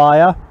the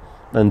fire,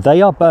 and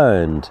they are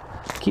burned.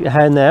 Keep your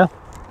hand there,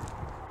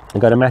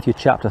 and go to Matthew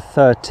chapter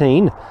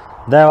 13.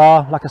 There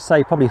are, like I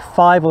say, probably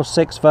 5 or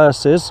 6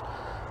 verses,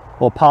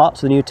 or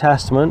parts of the New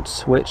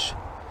Testament, which,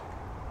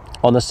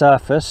 on the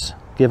surface,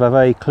 give a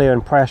very clear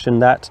impression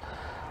that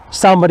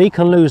somebody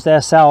can lose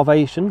their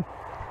salvation.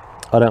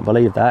 I don't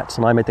believe that,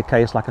 and I made the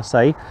case, like I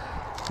say,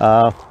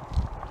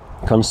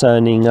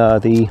 concerning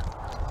the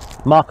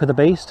mark of the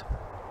beast,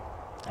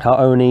 how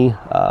only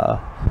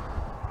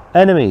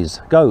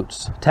enemies,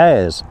 goats,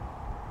 tares,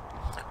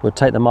 would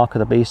take the mark of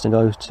the beast and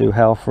go to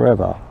hell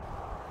forever.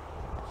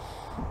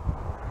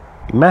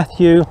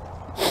 Matthew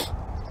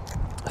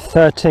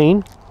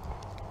 13,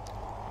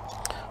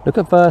 look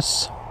at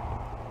verse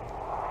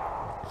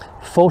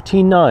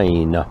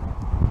 49.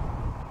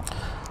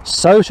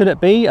 So shall it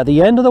be at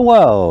the end of the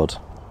world.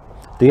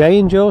 The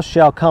angels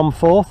shall come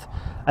forth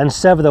and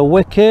sever the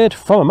wicked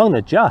from among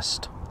the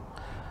just,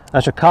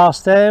 and shall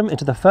cast them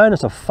into the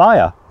furnace of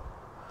fire.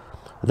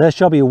 There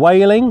shall be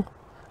wailing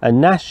and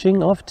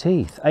gnashing of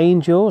teeth.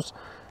 Angels,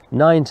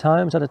 9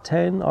 times out of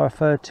 10, are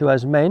referred to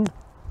as men.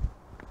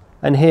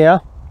 And here,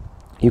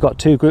 you've got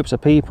 2 groups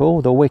of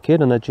people, the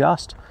wicked and the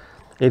just.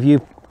 If you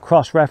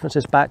cross-reference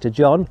this back to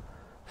John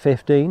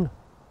 15,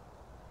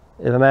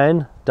 if a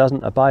man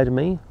doesn't abide in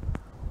me,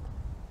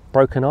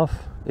 broken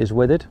off, is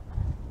withered,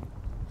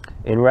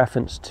 in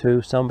reference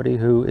to somebody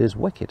who is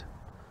wicked,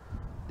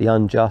 the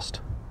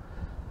unjust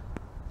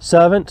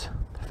servant,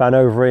 found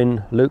over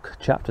in Luke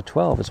chapter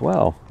 12 as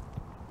well.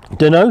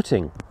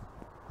 denoting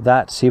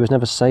that he was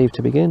never saved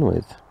to begin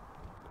with.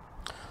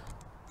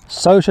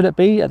 So shall it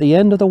be at the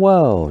end of the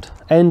world,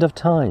 end of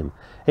time.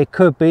 It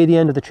could be the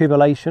end of the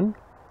tribulation,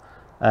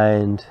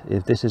 and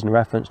if this is in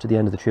reference to the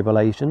end of the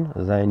tribulation,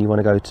 then you want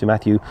to go to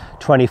Matthew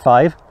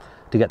 25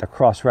 to get the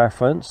cross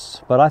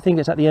reference, but I think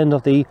it's at the end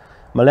of the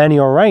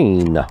millennial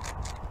reign,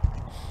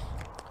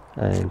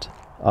 and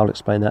I'll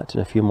explain that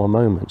in a few more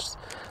moments.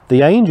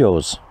 The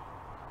angels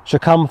shall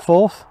come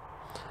forth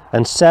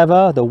and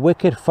sever the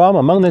wicked from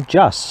among the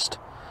just,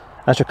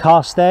 and shall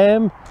cast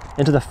them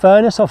into the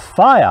furnace of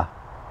fire.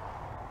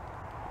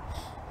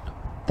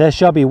 There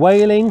shall be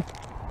wailing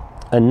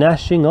and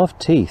gnashing of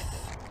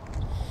teeth.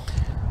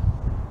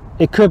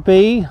 It could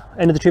be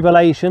end of the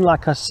tribulation,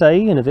 like I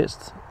say, and if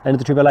it's end of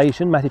the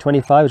tribulation, Matthew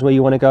 25 is where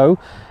you want to go,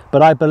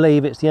 but I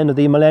believe it's the end of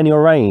the millennial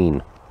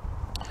reign,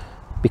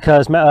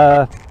 because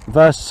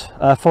verse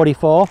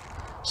 44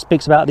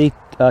 speaks about the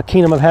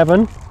kingdom of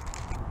heaven,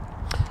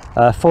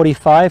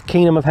 45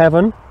 kingdom of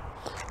heaven,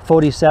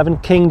 47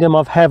 kingdom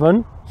of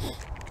heaven.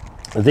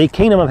 The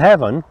kingdom of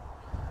heaven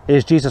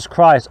is Jesus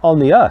Christ on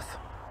the earth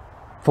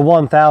for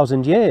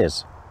 1,000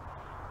 years.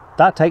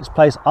 That takes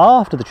place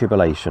after the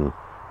tribulation.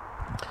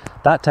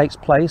 That takes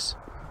place,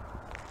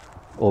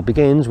 or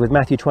begins, with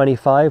Matthew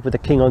 25, with the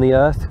king on the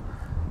earth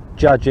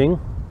judging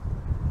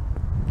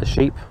the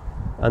sheep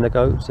and the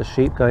goats. The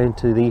sheep go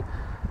into the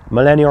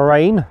millennial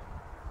reign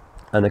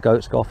and the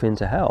goats go off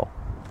into hell.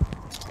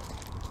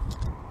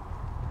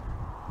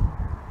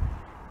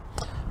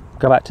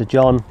 Go back to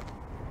John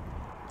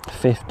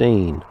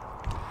 15.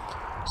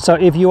 So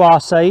if you are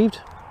saved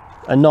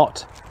and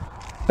not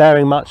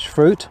bearing much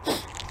fruit,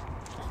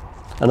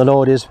 and the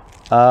Lord is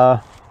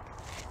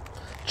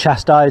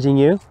chastising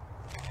you,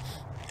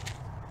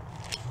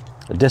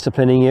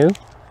 disciplining you,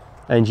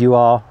 and you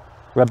are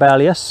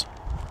rebellious,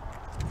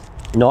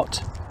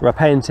 not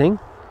repenting,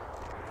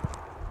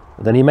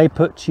 then he may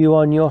put you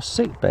on your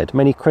sickbed.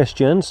 Many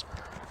Christians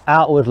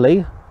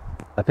outwardly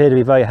appear to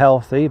be very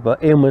healthy,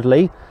 but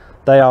inwardly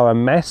they are a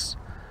mess.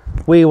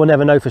 We will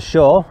never know for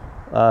sure,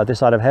 this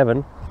side of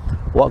heaven,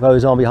 what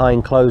goes on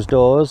behind closed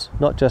doors,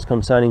 not just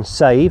concerning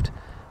saved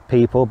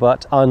people,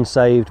 but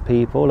unsaved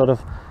people. A lot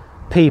of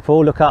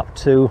people look up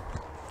to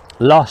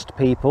lost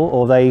people,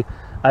 or they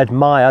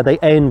admire, they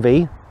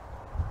envy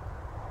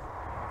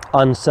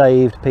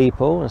unsaved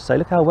people and say,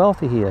 look how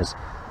wealthy he is,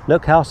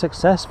 look how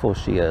successful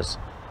she is.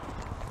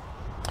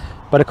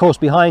 But of course,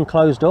 behind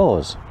closed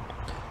doors,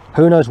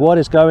 who knows what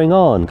is going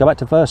on? Go back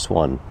to verse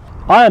 1.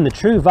 I am the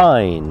true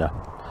vine,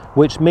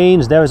 which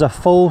means there is a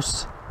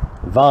false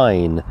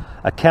vine,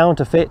 a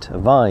counterfeit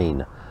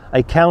vine,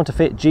 a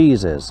counterfeit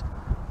Jesus,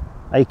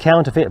 a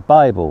counterfeit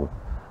Bible,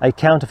 a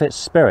counterfeit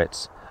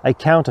spirits, a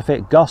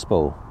counterfeit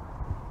gospel.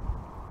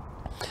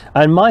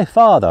 And my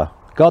Father,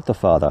 God the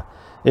Father,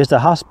 is the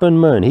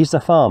husbandman. He's the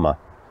farmer.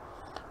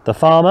 The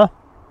farmer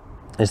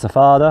is the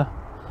father,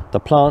 the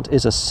plant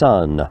is a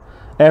son.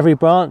 Every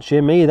branch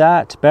in me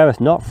that beareth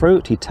not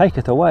fruit, he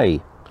taketh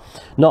away.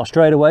 Not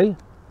straight away.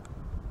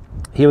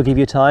 He will give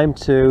you time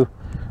to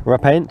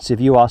repent if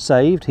you are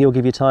saved. He will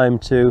give you time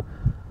to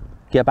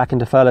get back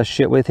into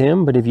fellowship with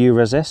him. But if you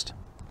resist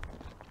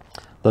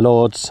the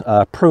Lord's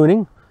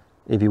pruning,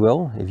 if you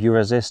will, if you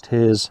resist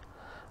his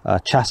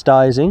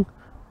chastising,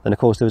 then of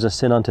course there is a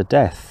sin unto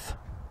death.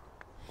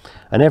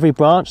 And every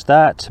branch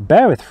that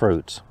beareth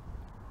fruit,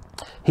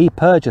 he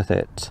purgeth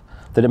it,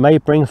 that it may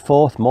bring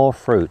forth more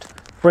fruit.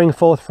 Bring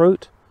forth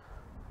fruit.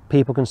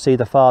 People can see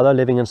the Father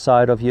living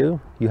inside of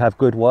you. You have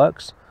good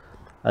works,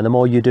 and the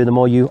more you do, the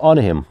more you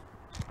honour him,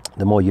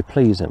 the more you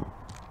please him.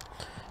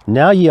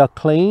 Now ye are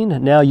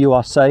clean, now you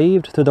are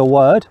saved through the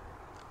word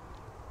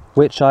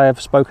which I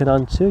have spoken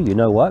unto you.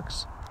 No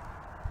works,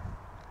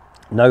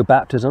 no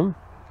baptism.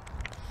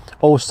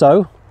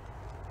 Also,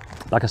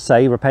 like I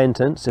say,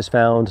 repentance is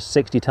found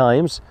 60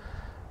 times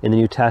in the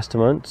New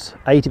Testament.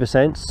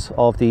 80%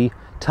 of the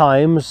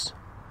times,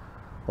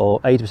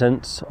 or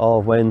 80%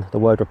 of when the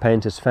word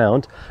repent is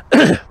found,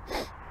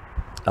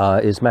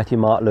 is Matthew,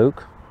 Mark,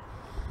 Luke.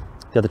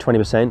 The other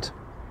 20%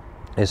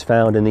 is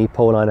found in the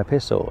Pauline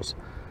epistles.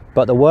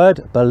 But the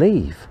word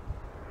believe,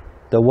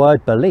 the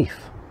word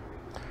belief,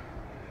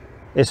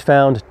 is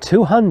found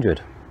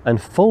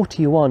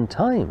 241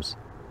 times.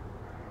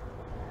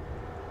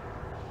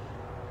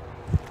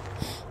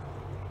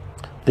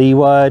 The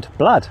word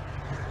blood,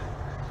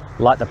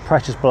 like the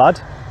precious blood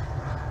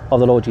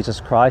of the Lord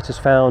Jesus Christ, is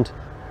found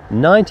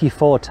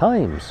 94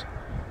 times.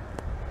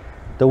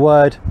 The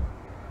word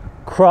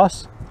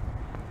cross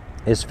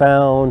is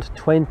found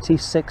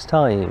 26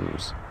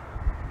 times.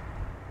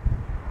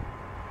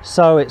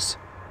 So it's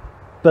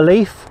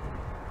belief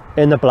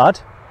in the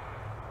blood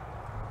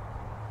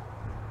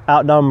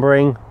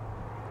outnumbering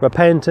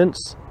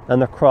repentance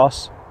and the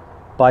cross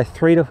by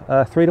 3 to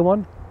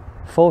 1,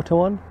 4 to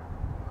 1.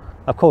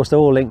 Of course, they're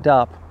all linked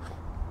up,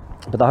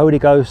 but the Holy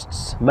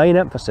Ghost's main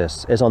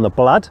emphasis is on the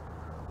blood,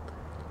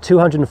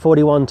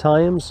 241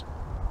 times.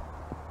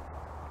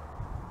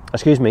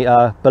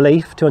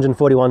 Belief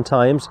 241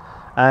 times,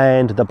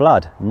 and the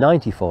blood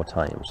 94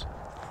 times.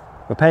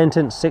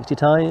 Repentance 60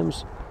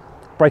 times.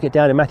 Break it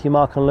down in Matthew,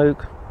 Mark and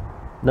Luke,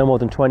 no more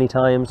than 20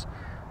 times.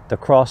 The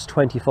cross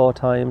 24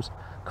 times.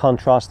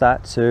 Contrast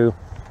that to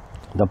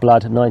the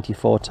blood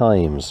 94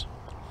 times.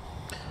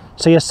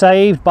 So you're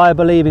saved by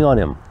believing on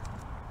him.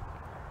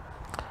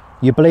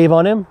 You believe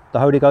on him, the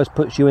Holy Ghost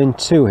puts you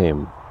into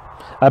him.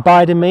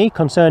 Abide in me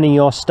concerning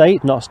your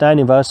state, not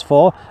standing verse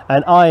 4,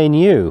 and I in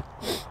you.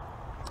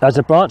 As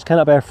a branch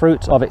cannot bear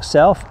fruit of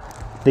itself,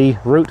 the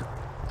root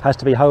has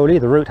to be holy,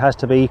 the root has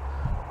to be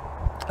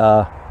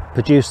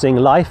producing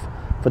life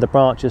for the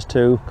branches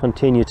to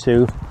continue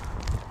to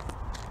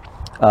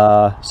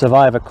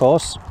survive, of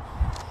course.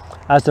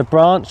 As the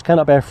branch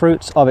cannot bear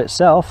fruits of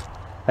itself,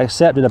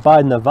 except it abide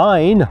in the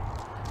vine,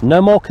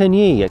 no more can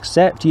ye,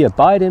 except ye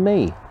abide in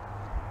me.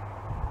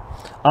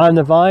 I am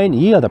the vine,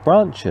 ye are the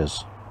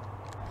branches.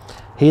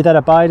 He that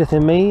abideth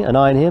in me, and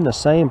I in him, the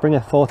same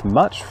bringeth forth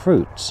much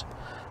fruit.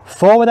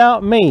 For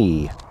without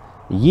me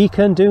ye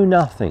can do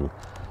nothing.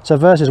 So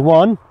verses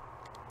 1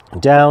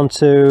 down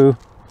to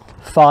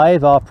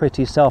 5 are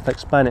pretty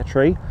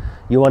self-explanatory.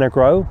 You want to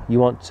grow, you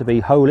want to be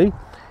holy,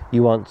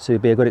 you want to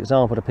be a good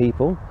example to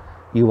people,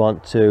 you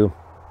want to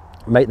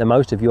make the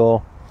most of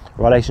your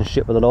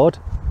relationship with the Lord.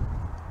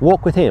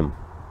 Walk with him,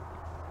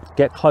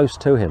 get close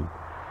to him,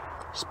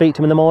 speak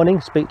to him in the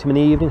morning, speak to him in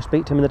the evening,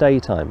 speak to him in the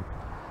daytime.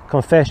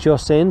 Confess your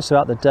sins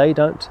throughout the day,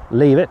 don't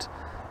leave it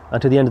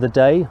until the end of the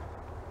day.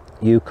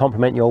 You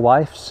compliment your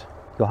wives,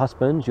 your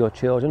husbands, your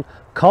children.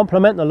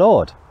 Compliment the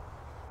Lord.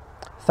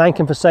 Thank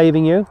him for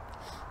saving you.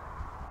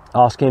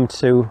 Ask him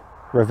to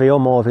reveal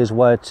more of his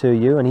word to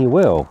you, and he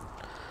will.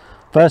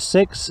 Verse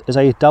 6 is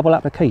a double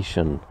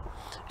application.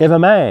 If a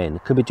man,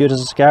 could be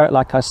Judas Iscariot,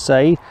 like I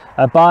say,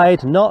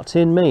 abide not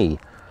in me.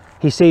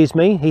 He sees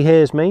me, he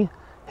hears me,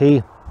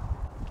 he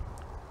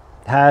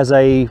has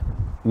a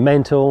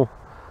mental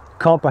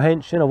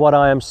comprehension of what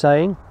I am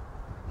saying.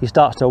 He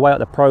starts to weigh up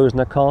the pros and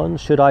the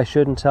cons. Should I,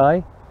 shouldn't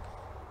I?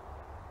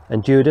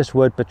 And Judas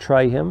would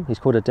betray him. He's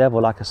called a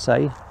devil, like I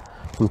say,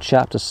 from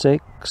chapter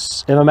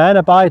 6. If a man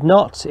abide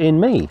not in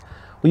me,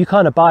 well, you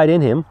can't abide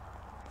in him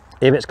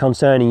if it's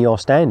concerning your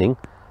standing,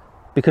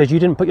 because you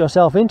didn't put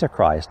yourself into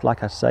Christ.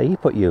 Like I say, he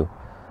put you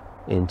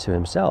into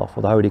himself,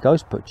 or the Holy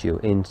Ghost put you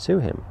into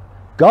him.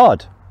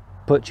 God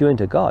put you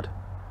into God,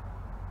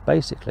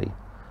 basically.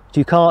 So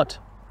you can't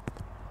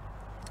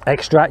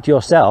extract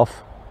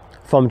yourself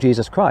from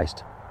Jesus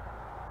Christ.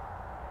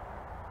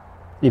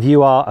 If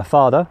you are a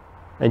father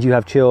and you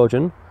have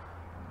children,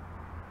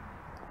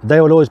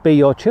 they will always be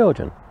your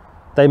children.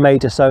 They may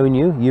disown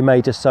you, you may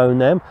disown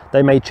them,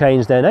 they may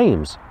change their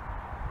names,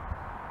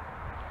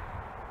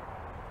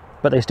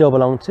 but they still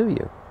belong to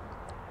you.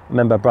 I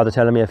remember a brother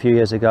telling me a few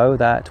years ago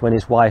that when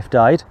his wife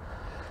died,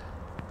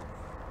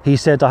 he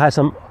said, I had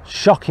some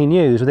shocking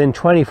news within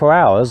 24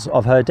 hours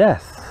of her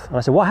death. And I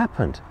said, what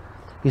happened?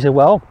 He said,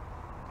 well,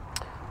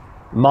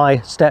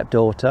 my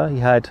stepdaughter, he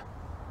had,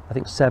 I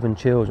think, 7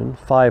 children,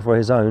 5 were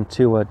his own,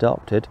 2 were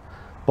adopted,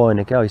 boy and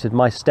a girl. He said,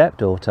 my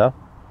stepdaughter,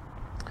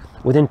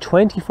 within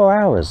 24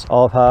 hours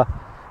of her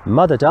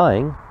mother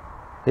dying,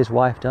 his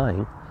wife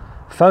dying,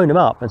 phoned him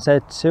up and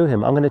said to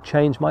him, I'm going to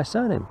change my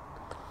surname.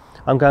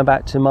 I'm going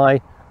back to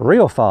my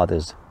real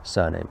father's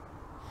surname.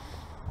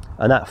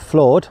 And that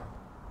floored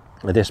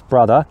this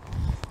brother.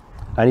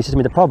 And he said to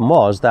me, the problem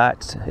was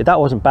that if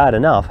that wasn't bad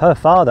enough, her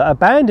father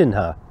abandoned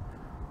her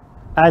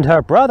and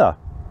her brother.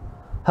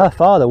 Her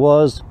father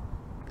was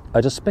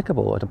a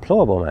despicable, a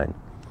deplorable man.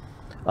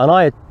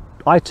 And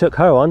I took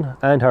her on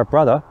and her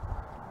brother,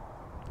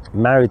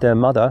 married their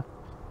mother,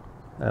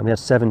 and we had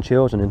 7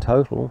 children in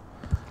total.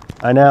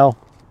 And now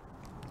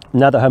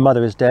that her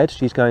mother is dead,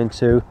 she's going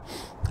to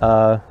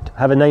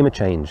have a name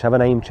change.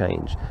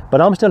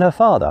 But I'm still her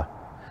father.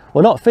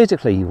 Well, not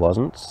physically he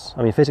wasn't.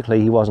 I mean,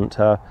 physically he wasn't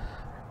her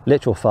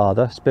literal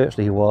father.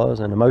 Spiritually he was,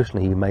 and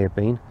emotionally he may have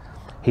been.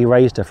 He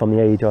raised her from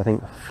the age of, I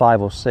think,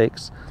 5 or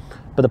 6.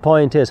 But the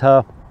point is,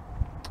 her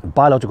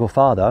biological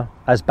father,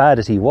 as bad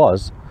as he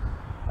was,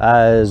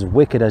 as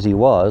wicked as he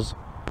was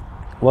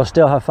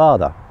still her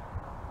father.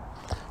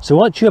 So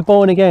once you're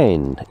born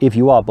again, if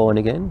you are born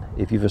again,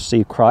 if you've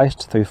received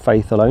Christ through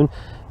faith alone,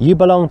 you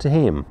belong to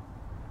him.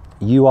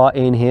 You are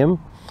in him.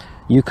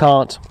 You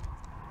can't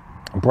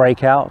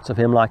break out of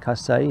him, like I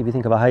say. If you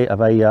think of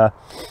a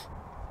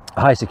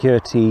high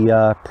security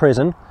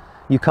prison,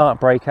 you can't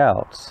break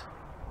out.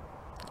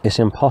 It's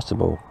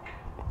impossible.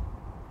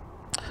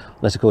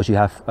 Unless, of course, you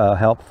have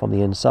help from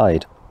the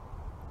inside.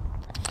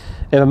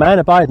 If a man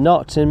abide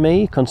not in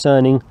me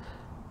concerning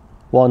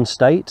one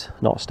state,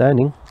 not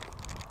standing,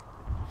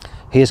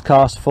 he is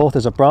cast forth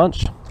as a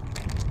branch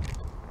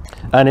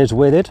and is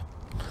withered,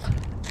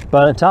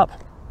 burnt up.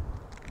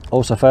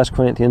 Also 1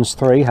 Corinthians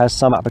 3 has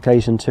some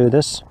application to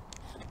this.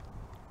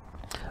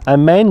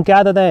 And men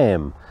gather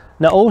them.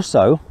 Now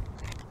also,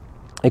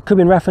 it could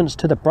be in reference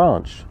to the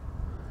branch.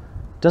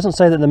 It doesn't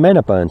say that the men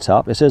are burnt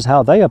up, it says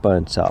how they are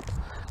burnt up.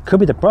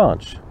 Could be the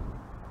branch.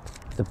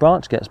 The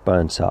branch gets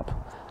burnt up.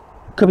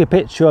 Could be a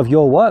picture of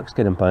your works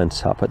getting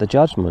burnt up at the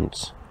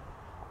judgment.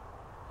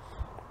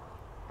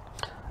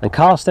 And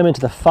cast them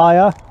into the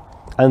fire.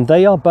 and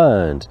they are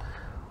burned.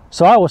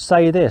 So I will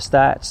say this,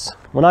 that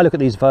when I look at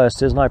these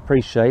verses, and I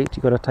appreciate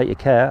you've got to take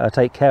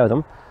care of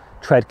them,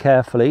 tread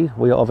carefully.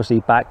 We are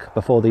obviously back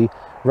before the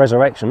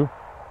resurrection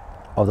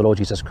of the Lord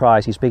Jesus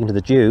Christ. He's speaking to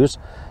the Jews,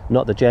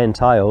 not the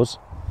Gentiles.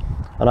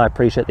 And I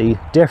appreciate the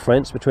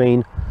difference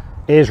between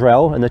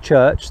Israel and the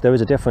church. There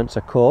is a difference,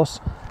 of course,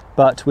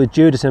 but with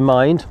Judas in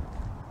mind,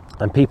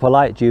 and people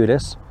like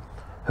Judas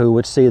who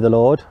would see the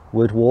Lord,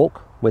 would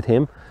walk with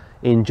him,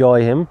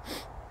 enjoy him,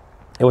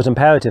 it was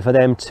imperative for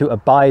them to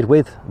abide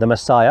with the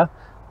Messiah.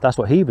 That's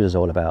what Hebrews is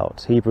all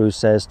about. Hebrews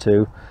says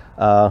to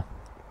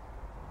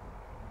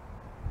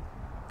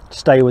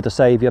stay with the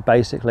Saviour,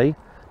 basically.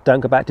 Don't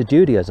go back to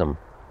Judaism.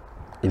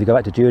 If you go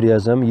back to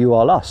Judaism, you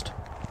are lost,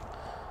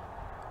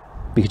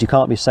 because you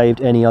can't be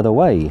saved any other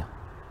way.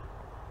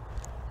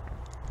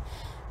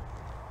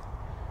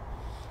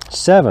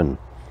 7.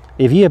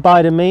 If ye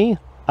abide in me,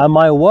 and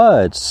my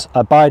words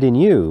abide in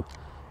you,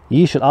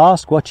 ye shall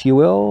ask what ye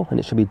will, and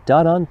it shall be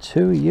done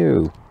unto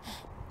you.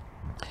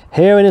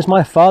 Herein is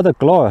my Father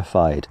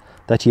glorified,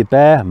 that ye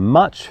bear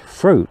much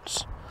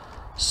fruit.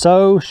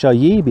 So shall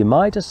ye be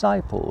my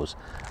disciples.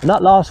 And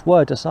that last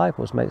word,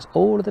 disciples, makes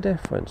all of the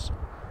difference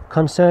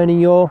concerning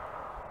your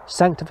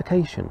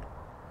sanctification,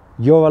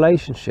 your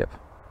relationship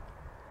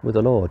with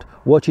the Lord,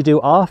 what you do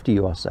after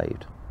you are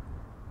saved.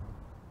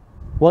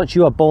 Once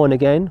you are born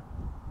again,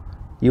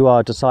 you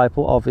are a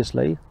disciple,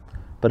 obviously,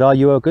 but are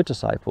you a good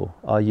disciple?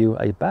 Are you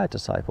a bad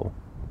disciple?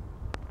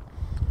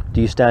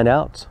 Do you stand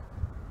out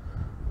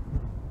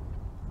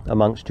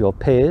amongst your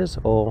peers,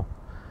 or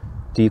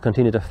do you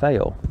continue to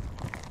fail?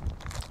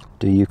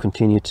 Do you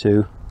continue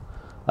to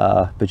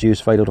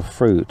produce very little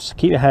fruit?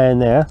 Keep your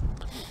hand there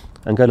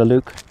and go to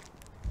Luke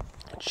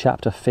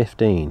chapter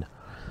 15.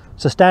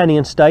 So standing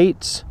in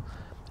states,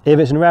 if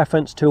it's in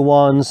reference to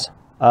one's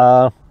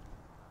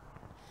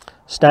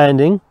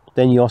standing,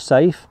 then you're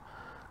safe.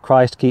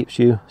 Christ keeps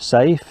you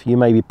safe. You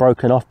may be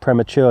broken off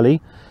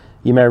prematurely.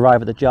 You may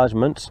arrive at the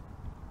judgment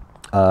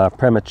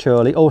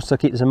prematurely. Also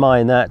keep this in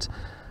mind that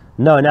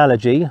no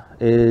analogy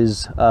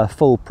is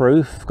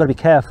foolproof. You've got to be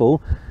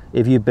careful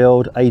if you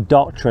build a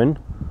doctrine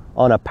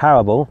on a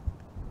parable,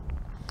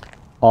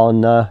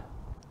 on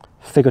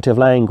figurative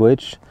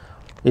language.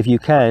 If you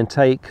can,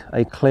 take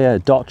a clear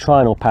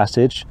doctrinal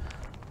passage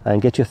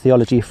and get your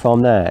theology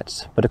from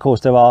that. But of course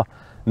there are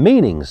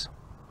meanings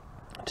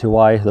to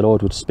why the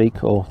Lord would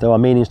speak, or there are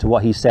meanings to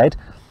what he said,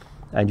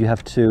 and you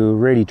have to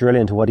really drill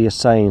into what he is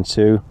saying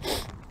to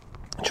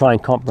try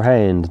and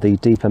comprehend the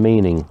deeper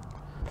meaning.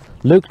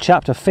 Luke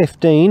chapter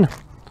 15.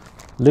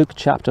 Luke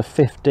chapter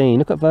 15.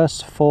 Look at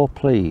verse 4,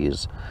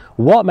 please.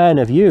 What man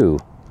of you,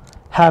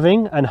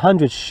 having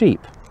 100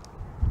 sheep,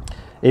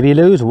 if he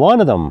lose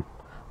one of them,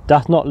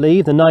 doth not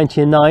leave the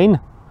 99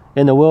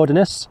 in the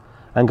wilderness,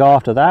 and go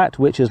after that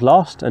which is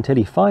lost until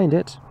he find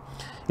it?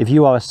 If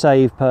you are a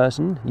saved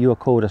person, you are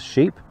called a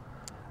sheep.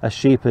 A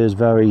sheep is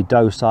very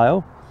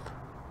docile,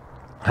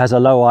 has a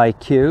low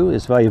IQ,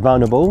 is very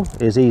vulnerable,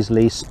 is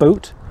easily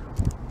spooked.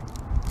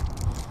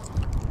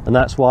 And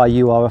that's why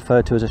you are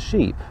referred to as a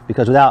sheep,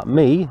 because without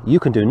me you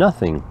can do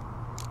nothing.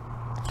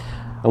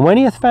 And when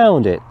he hath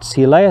found it,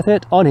 he layeth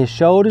it on his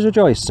shoulders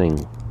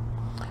rejoicing.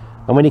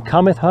 And when he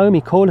cometh home,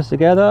 he calleth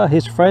together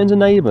his friends and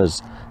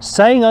neighbours,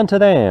 saying unto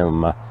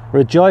them,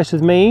 Rejoice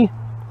with me,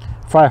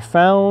 for I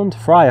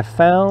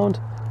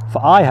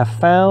have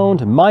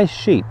found my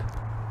sheep,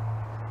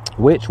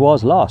 which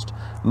was lost.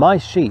 My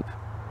sheep.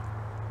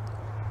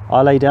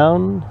 I lay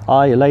down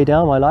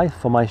my life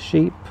for my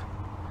sheep.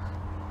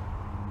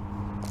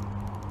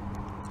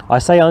 I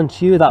say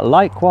unto you that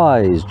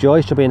likewise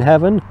joy shall be in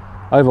heaven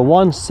over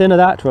one sinner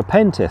that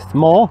repenteth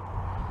more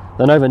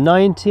than over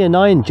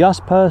 99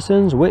 just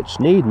persons which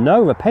need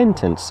no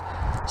repentance.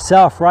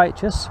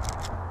 Self-righteous.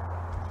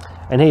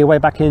 And here way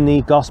back in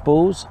the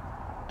Gospels,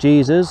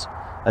 Jesus,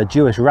 a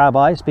Jewish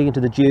rabbi, speaking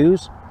to the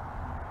Jews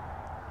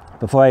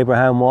before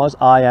Abraham was,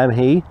 I am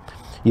he.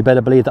 You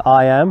better believe that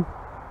I am.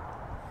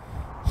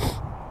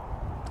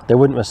 They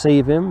wouldn't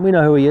receive him. We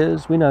know who he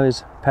is. We know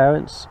his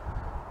parents.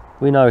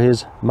 We know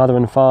his mother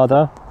and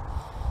father.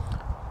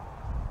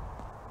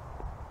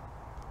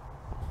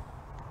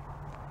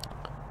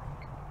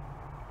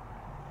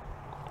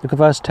 Look at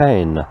verse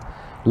 10.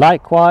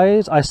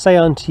 Likewise, I say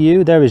unto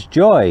you, there is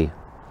joy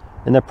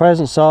in the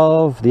presence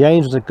of the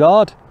angels of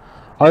God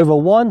over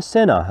one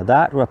sinner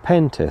that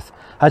repenteth,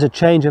 has a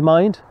change of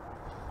mind,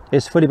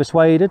 is fully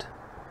persuaded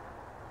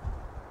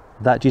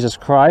that Jesus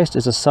Christ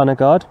is the Son of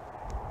God,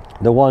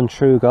 the one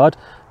true God.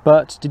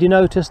 But did you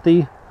notice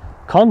the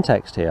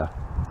context here?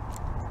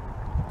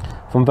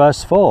 From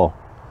verse 4,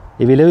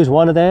 if he lose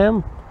one of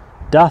them,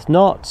 doth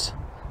not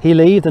he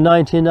leave the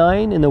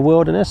 99 in the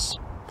wilderness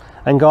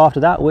and go after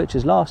that which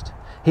is lost?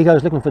 He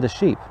goes looking for the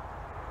sheep.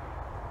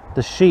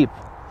 The sheep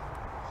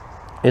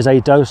is a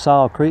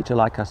docile creature,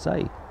 like I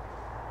say.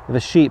 If a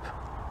sheep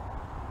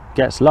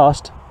gets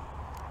lost,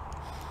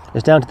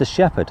 it's down to the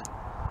shepherd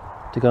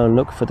to go and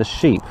look for the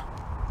sheep.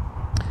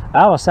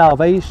 Our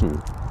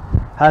salvation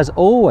has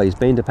always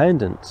been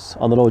dependent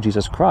on the Lord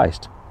Jesus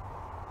Christ.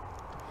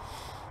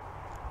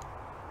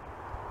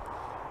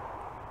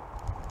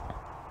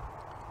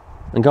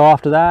 and go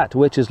after that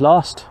which is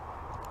lost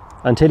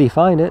until he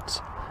find it.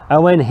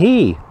 And when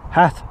he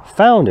hath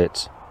found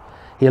it,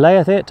 he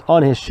layeth it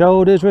on his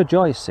shoulders,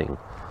 rejoicing.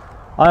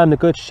 I am the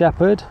good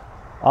shepherd,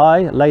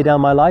 I lay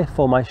down my life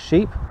for my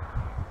sheep.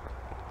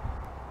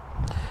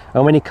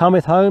 And when he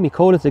cometh home, he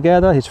calleth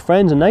together his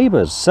friends and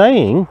neighbours,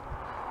 saying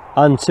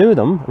unto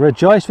them,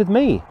 rejoice with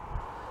me,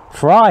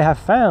 for I have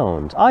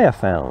found. I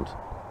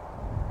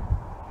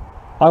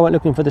went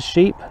looking for the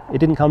sheep, it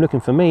didn't come looking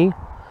for me.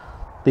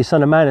 The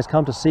Son of Man has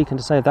come to seek and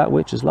to save that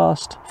which is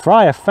lost. For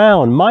I have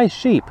found my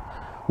sheep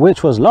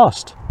which was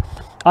lost.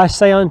 I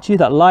say unto you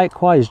that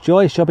likewise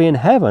joy shall be in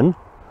heaven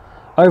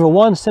over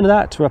one sinner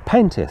that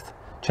repenteth,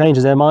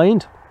 changes their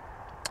mind,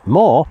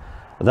 more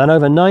than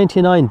over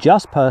 99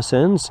 just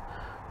persons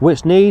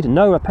which need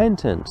no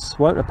repentance,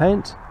 won't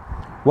repent,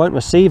 won't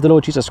receive the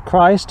Lord Jesus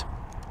Christ.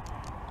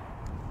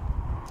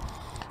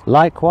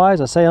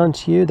 Likewise, I say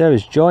unto you, there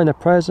is joy in the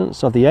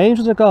presence of the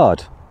angels of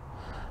God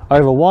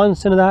over one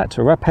sinner that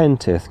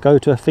repenteth. Go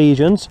to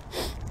Ephesians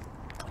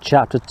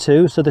chapter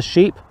 2. So the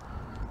sheep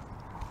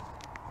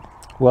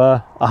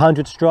were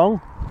 100 strong.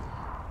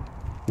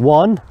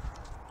 One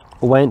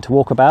went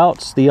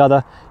walkabouts, the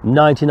other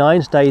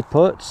 99 stayed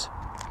put.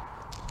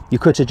 You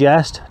could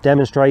suggest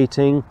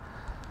demonstrating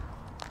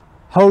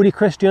holy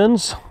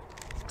Christians,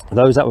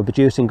 those that were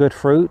producing good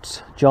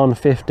fruit, John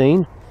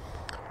 15.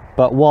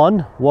 But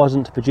one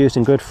wasn't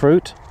producing good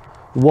fruit.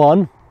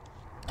 One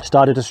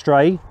started to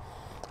stray,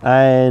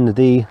 and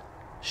the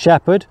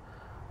shepherd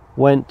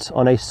went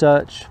on a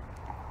search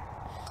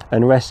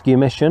and rescue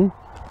mission,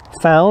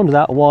 found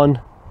that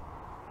one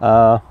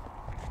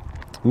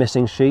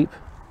missing sheep,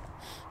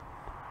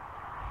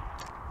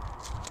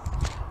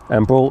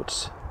 and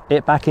brought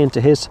it back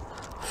into his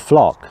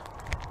flock.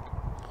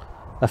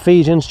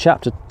 Ephesians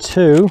chapter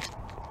 2.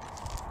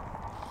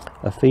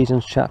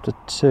 Ephesians chapter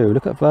 2.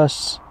 Look at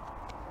verse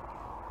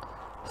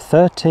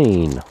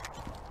 13.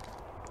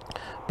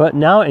 But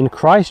now in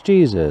Christ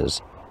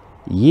Jesus,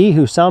 ye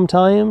who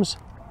sometimes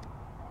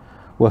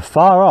were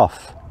far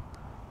off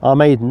are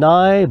made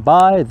nigh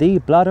by the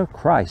blood of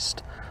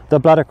Christ. The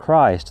blood of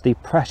Christ, the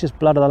precious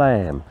blood of the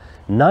Lamb,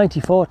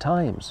 94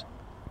 times.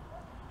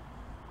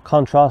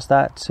 Contrast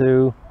that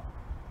to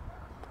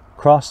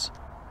cross,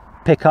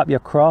 pick up your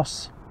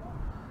cross.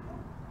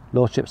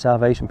 Lordship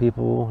salvation,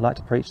 people like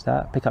to preach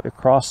that. Pick up your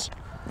cross,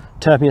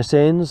 turn from your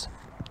sins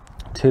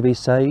to be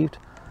saved.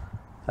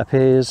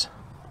 Appears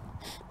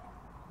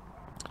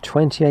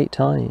 28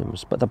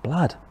 times, but the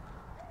blood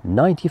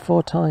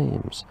 94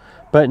 times.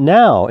 But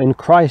now in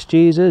Christ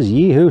Jesus,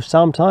 ye who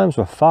sometimes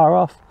were far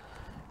off,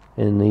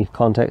 in the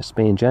context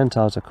being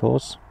Gentiles of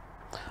course,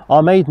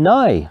 are made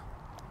nigh,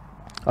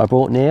 are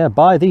brought near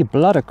by the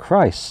blood of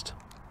Christ.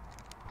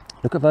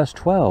 Look at verse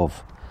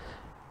 12.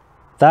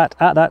 That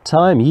at that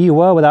time ye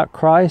were without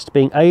Christ,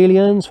 being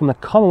aliens from the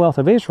commonwealth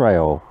of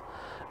Israel,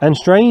 and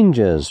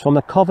strangers from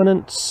the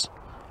covenants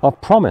of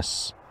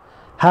promise,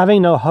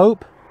 having no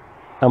hope,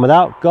 and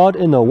without God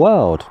in the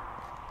world.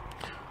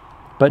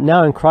 But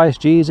now in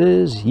Christ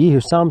Jesus, ye who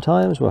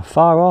sometimes were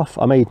far off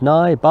are made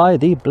nigh by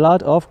the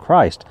blood of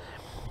Christ.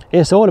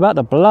 It's all about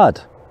the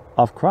blood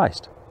of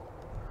Christ.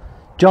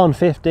 John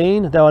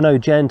 15, there were no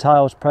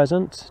Gentiles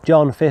present.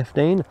 John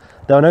 15,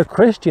 there were no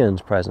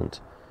Christians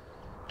present.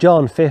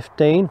 John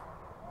 15,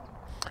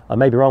 I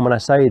may be wrong when I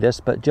say this,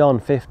 but John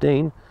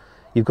 15,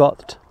 you've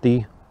got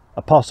the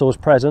apostles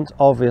present,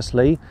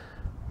 obviously,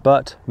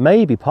 but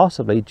maybe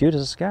possibly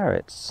Judas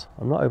Iscariot.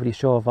 I'm not overly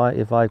sure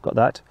if I've got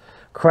that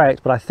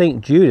correct, but I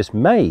think Judas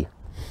may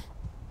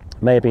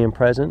have been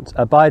present.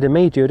 Abide in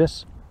me,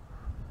 Judas,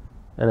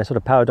 in a sort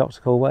of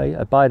paradoxical way.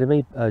 Abide in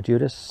me,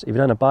 Judas. If you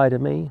don't abide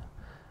in me,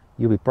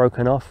 you'll be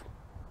broken off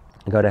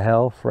and go to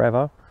hell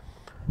forever.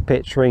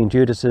 Picturing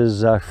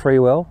Judas's free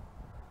will,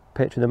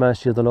 picturing the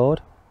mercy of the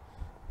Lord.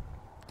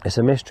 It's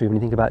a mystery when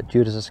you think about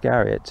Judas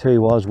Iscariot, who he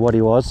was, what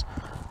he was,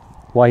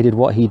 why he did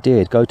what he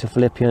did. Go to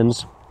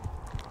Philippians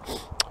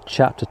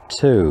chapter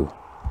 2.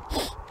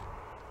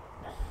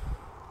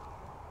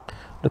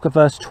 Look at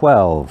verse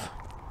 12.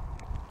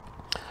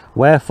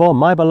 Wherefore,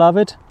 my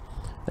beloved,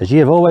 as ye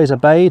have always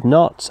obeyed,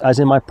 not as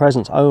in my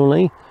presence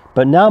only,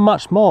 but now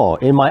much more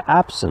in my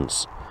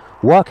absence,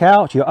 work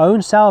out your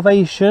own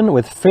salvation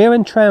with fear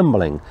and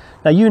trembling.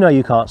 Now you know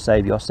you can't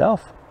save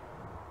yourself.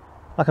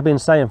 Like I've been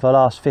saying for the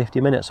last 50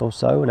 minutes or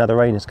so, now the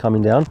rain is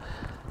coming down.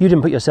 You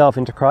didn't put yourself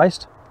into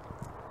Christ.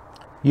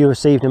 You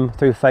received him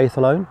through faith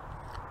alone.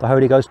 The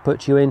Holy Ghost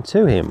puts you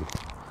into him.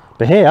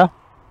 But here,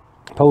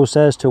 Paul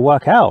says to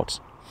work out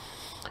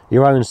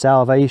your own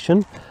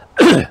salvation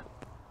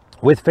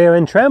with fear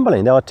and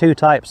trembling. There are two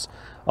types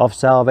of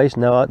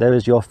salvation. There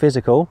is your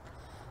physical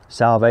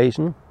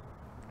salvation.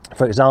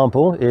 For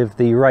example, if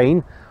the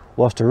rain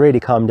was to really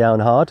come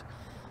down hard,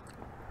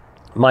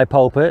 my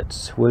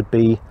pulpit would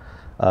be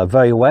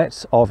very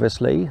wet,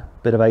 obviously. A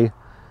bit of a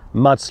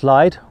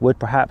mudslide would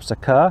perhaps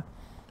occur,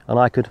 and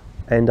I could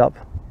end up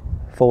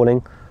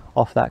falling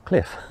off that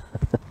cliff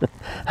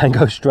and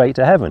go straight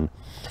to heaven.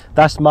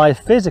 That's my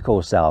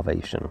physical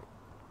salvation.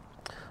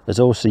 There's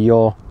also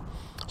your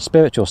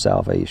spiritual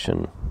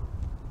salvation.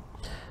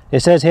 It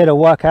says here to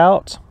work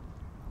out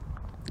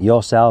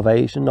your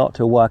salvation, not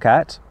to work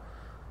at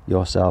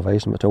your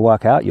salvation, but to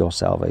work out your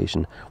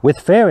salvation with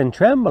fear and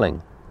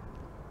trembling.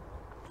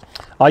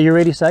 Are you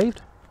really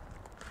saved?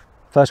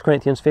 1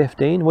 Corinthians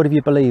 15, what have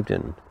you believed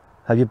in?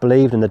 Have you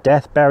believed in the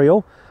death,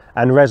 burial,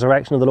 and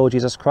resurrection of the Lord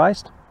Jesus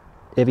Christ?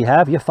 If you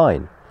have, you're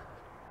fine.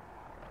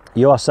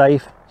 You are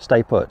safe,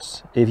 stay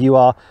put. If you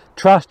are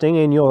trusting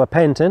in your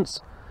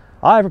repentance,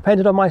 I have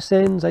repented of my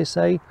sins, they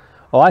say,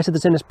 or I said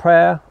this in this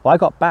prayer, or I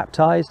got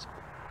baptized,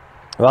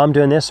 or I'm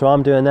doing this, or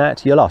I'm doing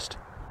that, you're lost.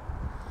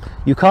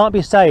 You can't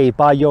be saved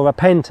by your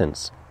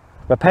repentance.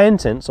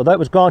 Repentance, although it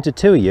was granted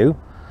to you,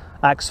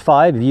 Acts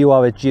 5 if you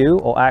are a Jew,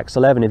 or Acts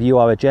 11 if you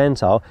are a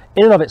Gentile,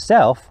 in and of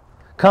itself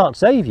can't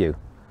save you.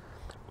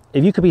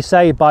 If you could be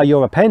saved by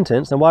your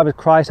repentance, then why would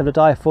Christ have to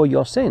die for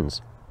your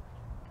sins?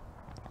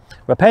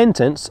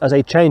 Repentance as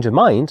a change of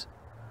mind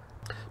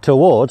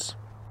towards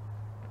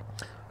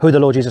who the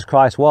Lord Jesus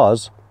Christ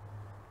was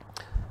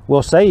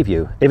will save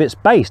you if it's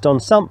based on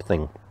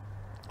something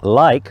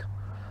like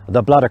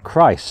the blood of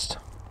Christ.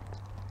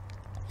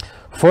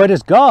 For it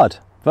is God,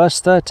 verse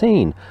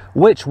 13,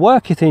 which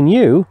worketh in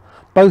you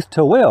both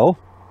to will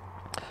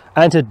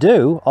and to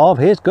do of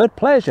his good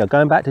pleasure.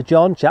 Going back to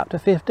John chapter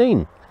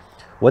 15.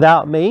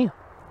 Without me,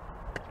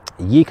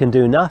 ye can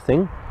do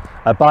nothing.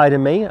 Abide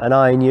in me, and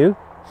I in you.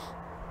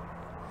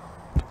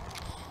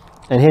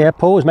 And here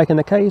Paul is making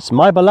the case,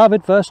 my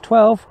beloved, verse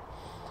 12.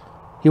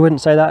 He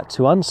wouldn't say that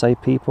to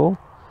unsaved people.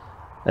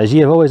 As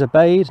ye have always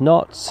obeyed,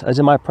 not as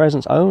in my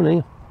presence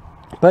only,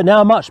 but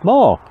now much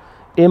more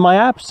in my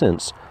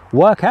absence.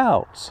 Work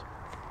out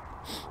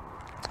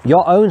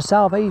your own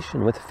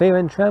salvation with fear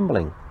and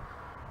trembling.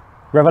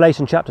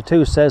 Revelation chapter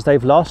 2 says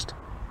they've lost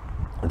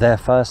their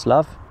first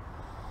love.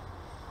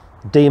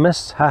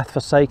 Demas hath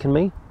forsaken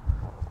me,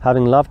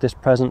 having loved this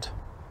present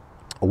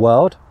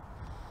world.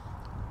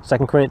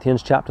 2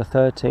 Corinthians chapter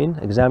 13,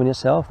 examine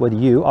yourself whether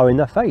you are in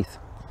the faith.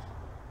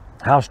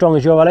 How strong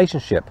is your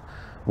relationship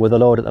with the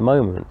Lord at the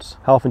moment?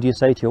 How often do you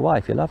say to your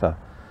wife you love her,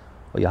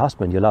 or your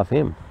husband you love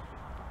him?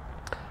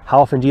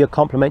 How often do you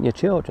compliment your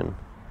children?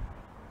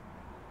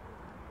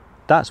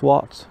 That's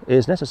what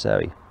is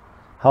necessary.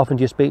 How often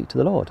do you speak to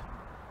the Lord?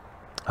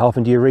 How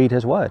often do you read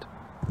his word?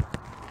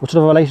 What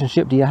sort of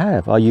relationship do you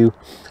have? Are you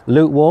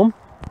lukewarm?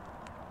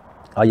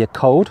 Are you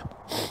cold?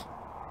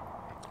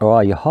 Or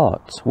are you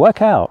hot?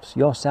 Work out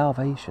your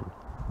salvation.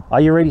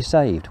 Are you really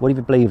saved? What have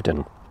you believed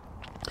in?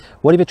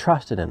 What have you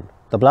trusted in?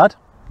 The blood?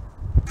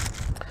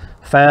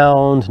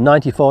 Found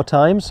 94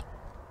 times.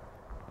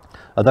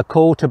 The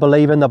call to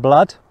believe in the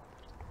blood?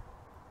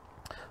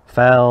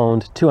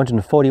 Found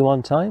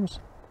 241 times.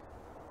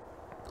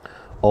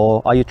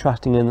 Or are you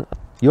trusting in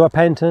your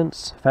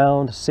repentance?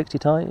 Found 60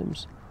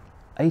 times.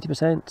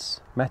 80%,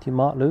 Matthew,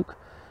 Mark, Luke.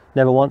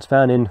 Never once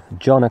found in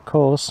John, of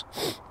course.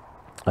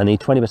 And the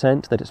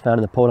 20% that it's found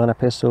in the Pauline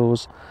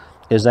epistles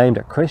is aimed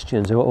at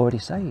Christians who are already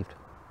saved.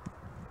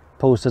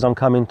 Paul says, I'm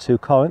coming to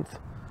Corinth,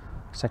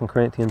 2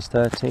 Corinthians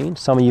 13.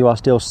 Some of you are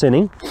still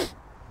sinning,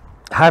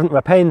 haven't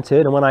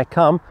repented, and when I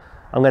come,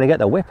 I'm going to get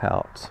the whip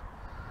out.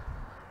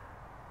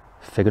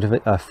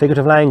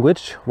 Figurative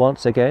language,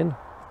 once again.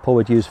 Paul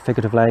would use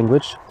figurative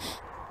language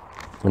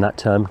in that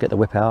term, get the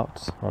whip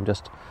out. I'm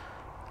just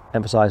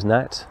emphasizing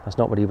that. That's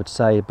not what he would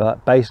say,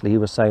 but basically he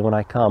was saying when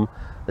I come,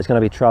 there's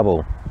going to be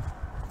trouble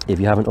if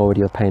you haven't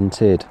already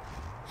repented.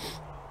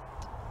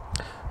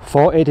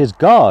 For it is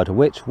God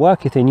which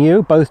worketh in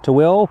you both to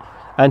will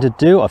and to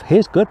do of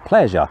his good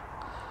pleasure.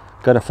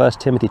 Go to 1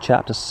 Timothy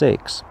chapter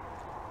 6.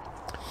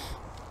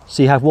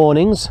 So you have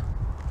warnings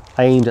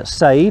aimed at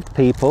saved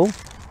people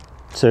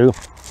to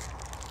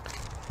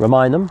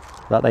remind them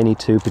that they need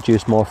to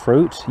produce more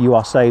fruit. You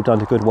are saved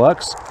unto good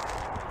works.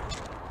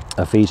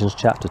 Ephesians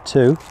chapter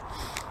 2.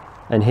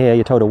 And here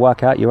you're told to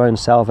work out your own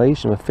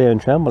salvation with fear and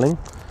trembling.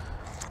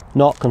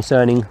 Not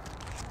concerning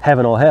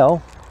heaven or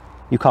hell.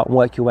 You can't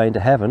work your way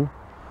into heaven.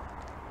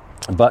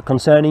 But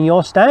concerning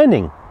your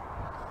standing.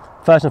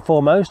 First and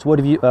foremost, what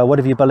have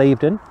you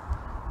believed in?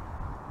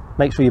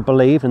 Make sure you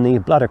believe in the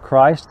blood of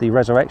Christ, the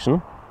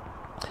resurrection.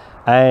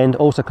 And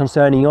also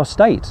concerning your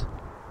state.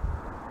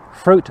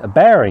 Fruit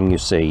bearing, you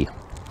see.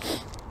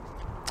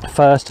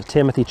 1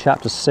 Timothy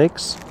chapter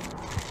 6.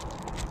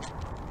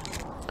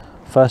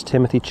 1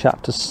 Timothy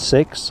chapter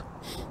 6.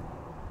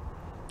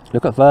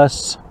 Look at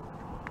verse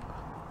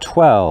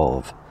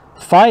 12.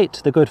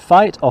 Fight the good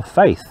fight of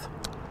faith.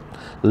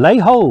 Lay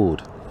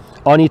hold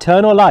on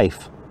eternal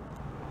life,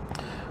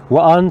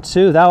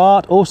 whereunto thou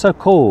art also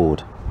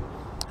called,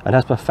 and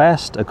hast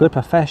professed a good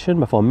profession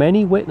before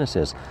many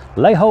witnesses.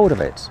 Lay hold of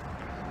it.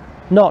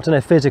 Not in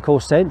a physical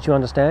sense, you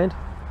understand?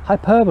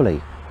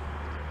 Hyperbole.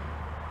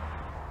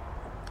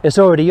 It's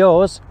already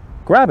yours.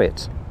 Grab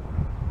it.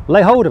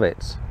 Lay hold of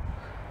it.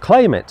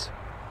 Claim it.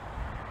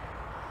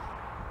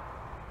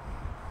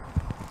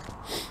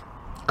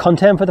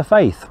 Contend for the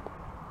faith,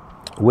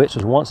 which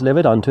was once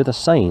delivered unto the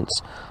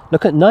saints.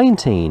 Look at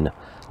 19.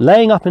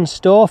 Laying up in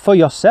store for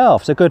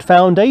yourselves a good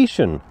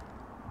foundation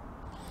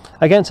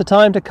against the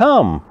time to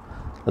come,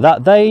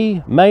 that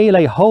they may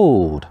lay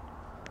hold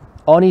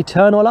on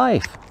eternal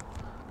life.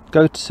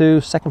 Go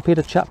to 2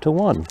 Peter chapter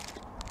 1.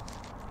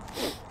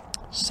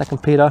 2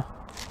 Peter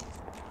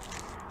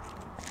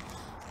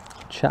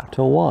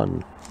chapter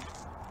 1.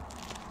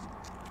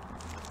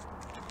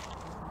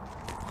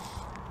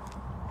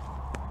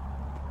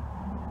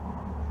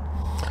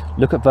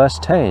 Look at verse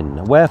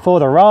 10. Wherefore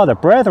the rather,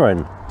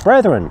 brethren,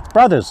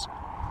 brothers,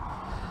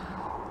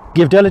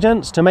 give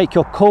diligence to make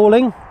your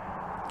calling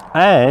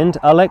and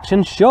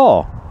election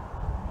sure.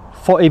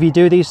 For if you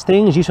do these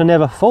things, you shall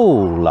never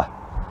fall.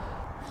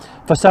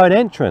 For so an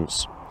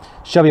entrance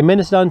shall be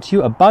ministered unto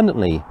you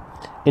abundantly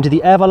into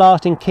the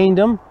everlasting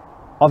kingdom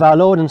of our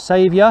Lord and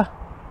Saviour,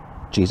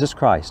 Jesus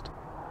Christ.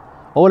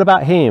 All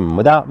about him.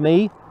 Without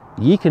me,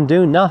 ye can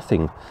do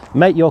nothing.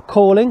 Make your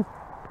calling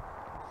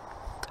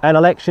and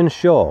election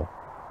sure.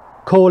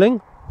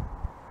 Calling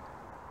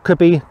could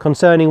be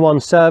concerning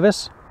one's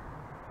service.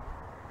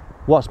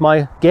 What's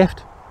my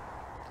gift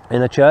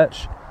in the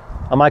church?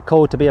 Am I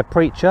called to be a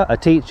preacher, a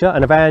teacher,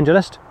 an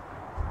evangelist,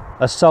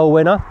 a soul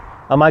winner?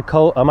 Am I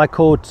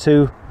called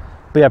to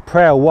be a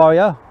prayer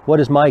warrior? What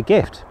is my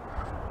gift?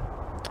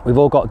 We've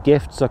all got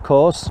gifts, of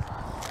course.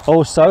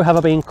 Also, have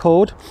I been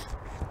called?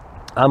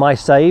 Am I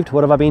saved?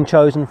 What have I been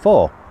chosen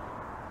for?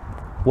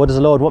 What does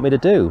the Lord want me to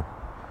do?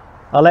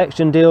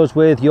 Election deals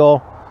with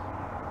your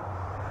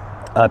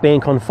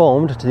being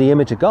conformed to the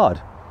image of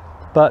God.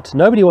 But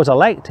nobody was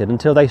elected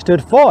until they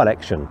stood for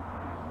election.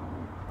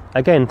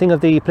 Again, think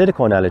of the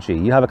political analogy.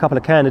 You have a couple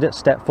of candidates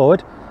step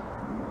forward,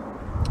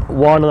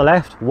 one on the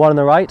left, one on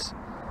the right.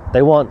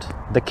 They want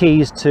the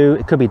keys to,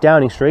 it could be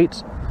Downing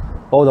Street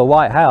or the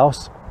White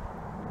House,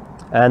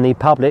 and the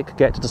public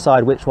get to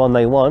decide which one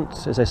they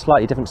want. It's a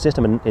slightly different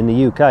system in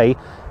the UK,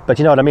 but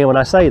you know what I mean when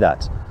I say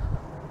that.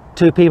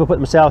 Two people put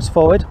themselves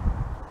forward,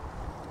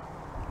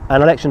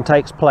 an election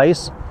takes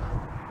place,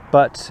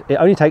 but it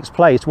only takes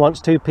place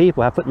once two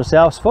people have put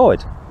themselves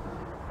forward.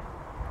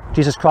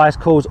 Jesus Christ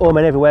calls all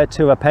men everywhere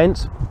to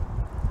repent.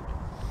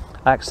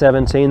 Acts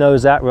 17,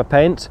 those that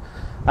repent.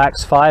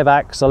 Acts 5,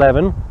 Acts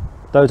 11,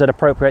 those that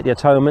appropriate the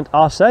atonement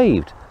are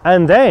saved.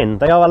 And then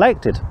they are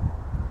elected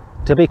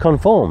to be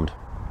conformed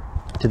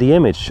to the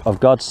image of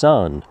God's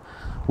Son.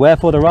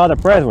 Wherefore the rather,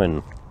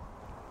 brethren,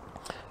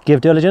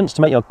 give diligence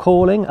to make your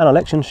calling and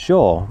election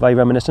sure. Very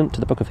reminiscent to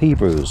the book of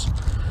Hebrews.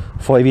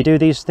 For if you do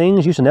these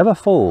things, you shall never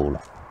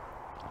fall.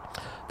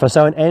 For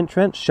so an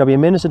entrance shall be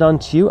ministered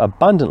unto you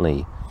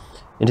abundantly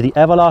into the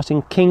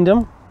everlasting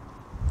kingdom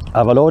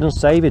of our Lord and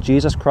Saviour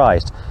Jesus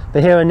Christ.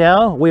 For here and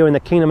now we are in the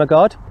kingdom of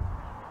God.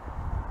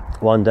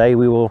 One day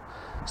we will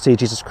see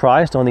Jesus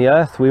Christ on the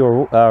earth. We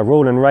will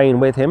rule and reign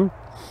with him.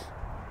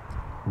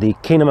 The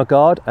kingdom of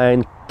God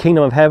and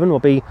kingdom of heaven will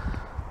be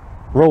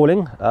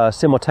ruling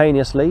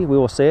simultaneously. We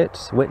will see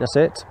it, witness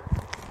it.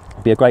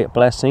 It'll be a great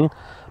blessing.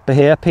 But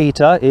here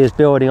Peter is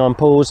building on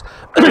Paul's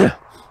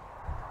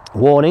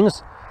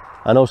warnings,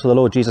 and also the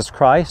Lord Jesus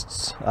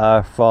Christ's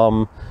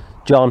from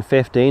John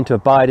 15, to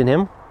abide in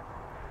him,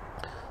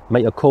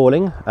 make your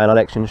calling and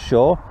election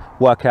sure,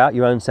 work out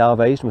your own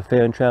salvation with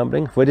fear and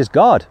trembling, for it is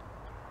God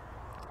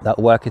that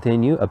worketh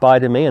in you.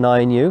 Abide in me and I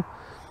in you,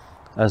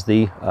 as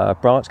the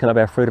branch cannot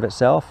bear fruit of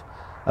itself,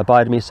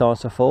 abide in me, so on and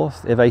so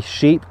forth. If a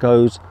sheep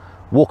goes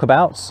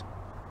walkabouts,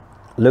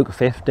 Luke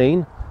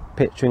 15,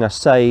 picturing a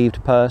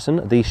saved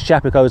person, the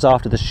shepherd goes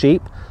after the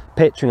sheep,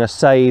 picturing a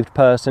saved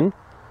person.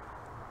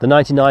 The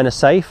 99 are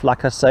safe,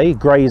 like I say,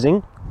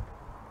 grazing,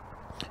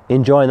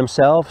 enjoying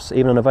themselves,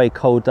 even on a very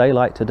cold day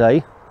like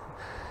today.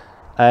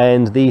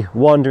 And the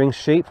wandering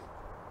sheep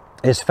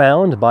is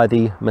found by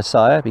the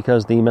Messiah,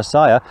 because the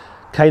Messiah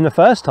came the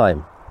first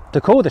time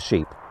to call the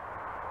sheep.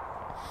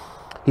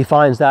 He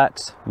finds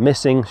that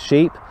missing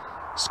sheep,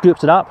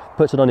 scoops it up,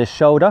 puts it on his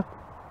shoulder,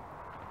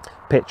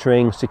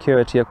 picturing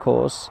security, of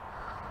course.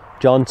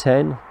 John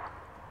 10,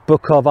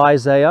 book of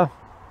Isaiah,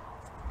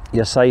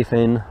 you're safe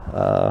in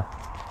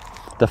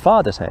the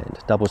Father's hand,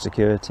 double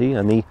security,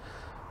 and the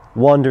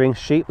wandering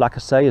sheep, like I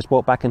say, is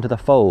brought back into the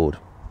fold.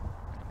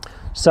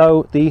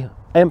 So the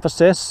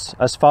emphasis,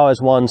 as far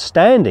as one's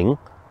standing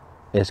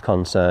is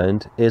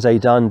concerned, is a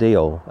done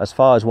deal. As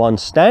far as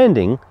one's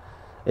standing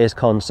is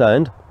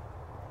concerned,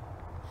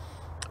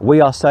 we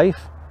are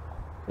safe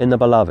in the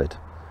beloved.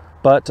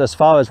 But as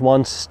far as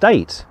one's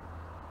state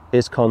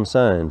is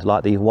concerned,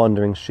 like the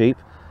wandering sheep,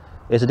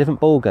 it's a different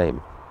ball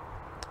game.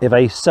 If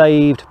a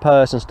saved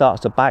person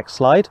starts to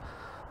backslide,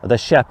 the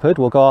shepherd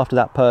will go after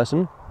that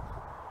person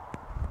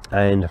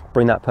and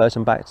bring that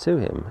person back to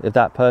him. If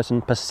that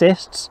person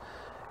persists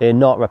in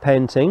not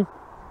repenting,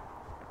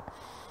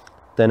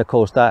 then of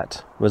course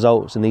that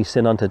results in the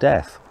sin unto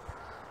death.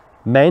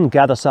 Men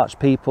gather such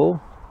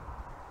people,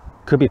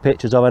 could be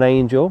pictures of an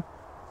angel,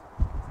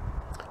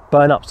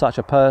 burn up such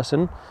a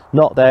person,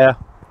 not their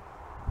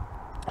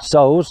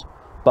souls,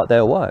 but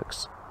their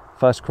works.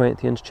 1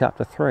 Corinthians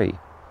chapter 3.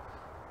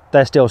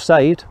 They're still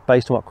saved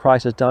based on what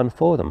Christ has done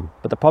for them.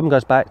 But the problem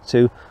goes back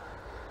to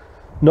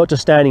not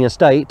just standing in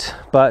state,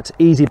 but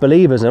easy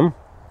believism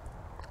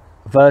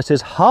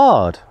versus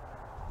hard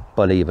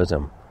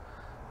believism.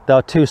 There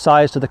are two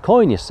sides to the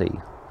coin, you see.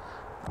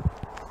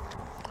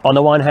 On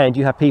the one hand,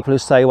 you have people who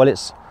say, well,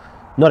 it's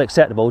not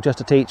acceptable just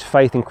to teach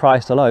faith in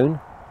Christ alone.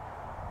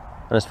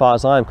 And as far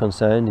as I'm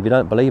concerned, if you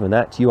don't believe in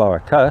that, you are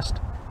accursed.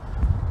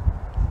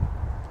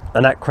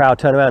 And that crowd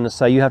turn around and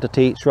say you have to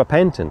teach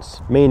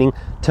repentance, meaning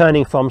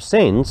turning from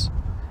sins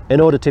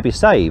in order to be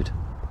saved.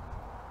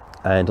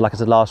 And like I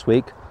said last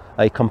week,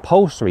 a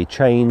compulsory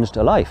changed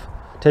life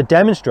to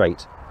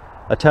demonstrate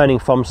a turning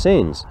from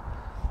sins.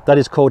 That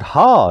is called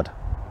hard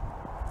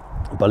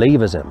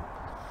believism.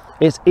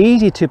 It's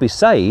easy to be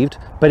saved,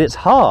 but it's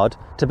hard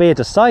to be a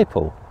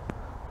disciple.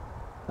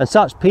 And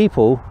such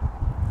people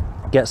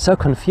get so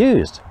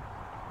confused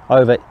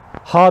over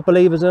hard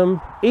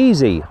believism,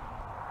 easy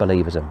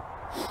believism.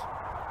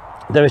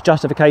 There is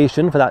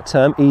justification for that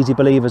term, easy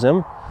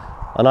believism,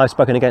 and I've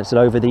spoken against it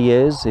over the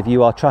years. If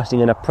you are trusting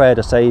in a prayer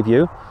to save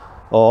you,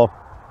 or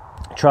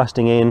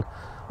trusting in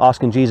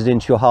asking Jesus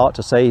into your heart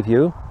to save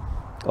you,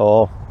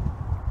 or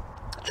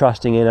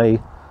trusting in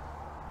a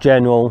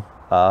general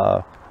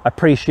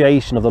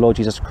appreciation of the Lord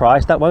Jesus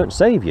Christ, that won't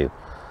save you.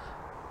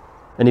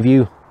 And if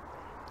you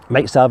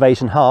make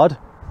salvation hard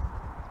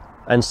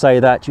and say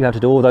that you have to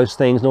do all those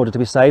things in order to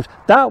be saved,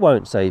 that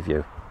won't save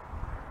you.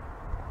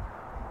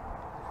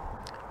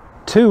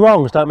 Two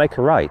wrongs don't make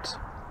a right.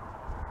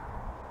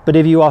 But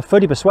if you are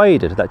fully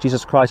persuaded that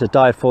Jesus Christ has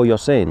died for your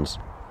sins,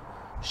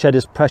 shed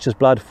his precious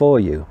blood for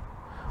you,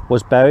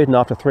 was buried, and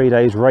after 3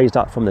 days raised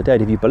up from the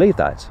dead, if you believe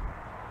that,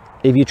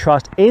 if you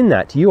trust in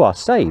that, you are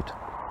saved.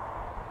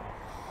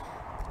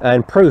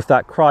 And proof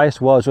that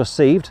Christ was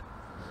received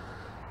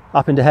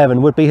up into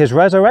heaven would be his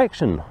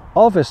resurrection,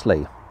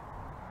 obviously,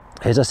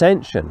 his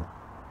ascension.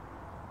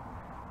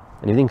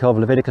 And you think of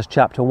Leviticus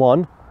chapter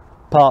 1,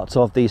 parts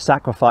of the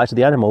sacrifice of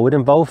the animal would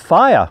involve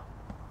fire.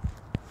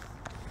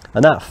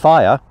 And that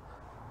fire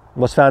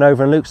was found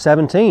over in Luke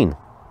 17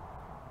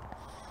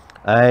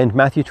 and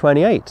Matthew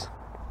 28,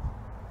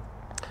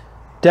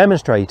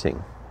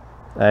 demonstrating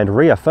and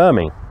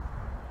reaffirming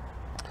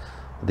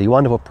the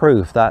wonderful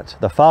proof that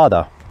the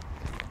Father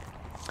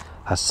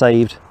has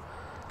saved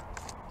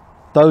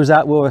those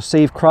that will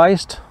receive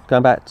Christ,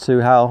 going back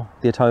to how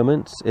the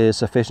atonement is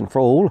sufficient for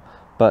all,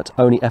 but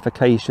only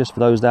efficacious for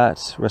those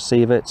that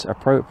receive it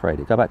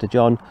appropriately. Go back to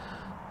John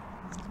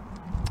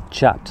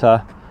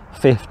chapter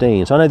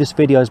 15. So I know this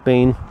video has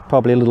been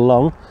probably a little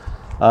long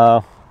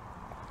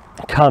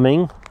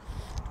coming,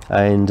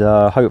 and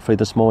hopefully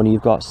this morning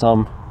you've got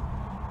some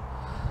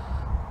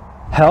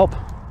help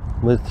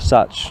with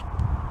such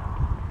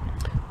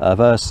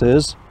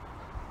verses.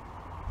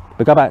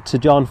 But go back to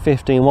John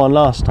 15:1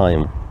 last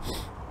time,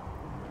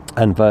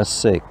 and verse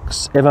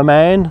 6. If a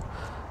man,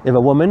 if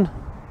a woman,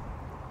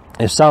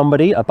 if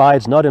somebody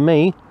abides not in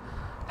me,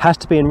 has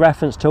to be in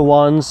reference to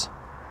one's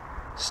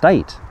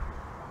state,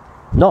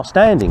 not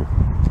standing.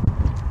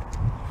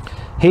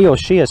 He or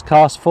she is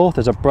cast forth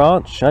as a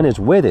branch and is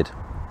withered.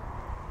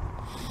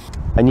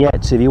 And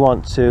yet, if you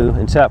want to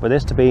interpret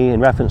this to be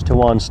in reference to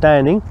one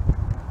standing,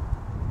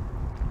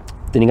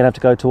 then you're going to have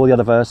to go to all the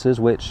other verses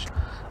which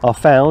are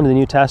found in the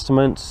New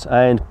Testament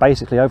and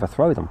basically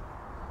overthrow them.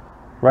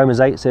 Romans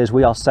 8 says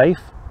we are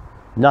safe.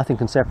 Nothing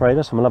can separate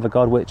us from the love of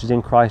God which is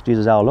in Christ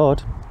Jesus our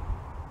Lord.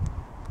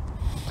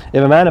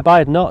 If a man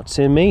abide not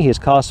in me, he is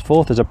cast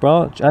forth as a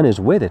branch and is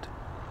withered.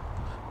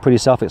 Pretty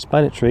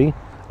self-explanatory.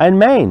 And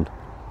men,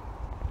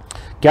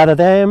 gather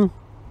them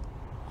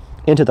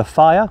into the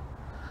fire.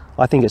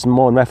 I think it's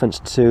more in reference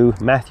to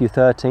Matthew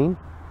 13,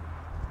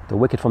 the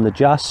wicked from the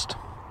just.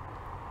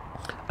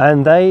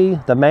 And they,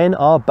 the men,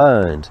 are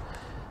burned.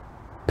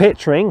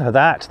 Picturing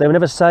that they were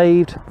never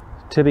saved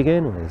to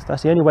begin with.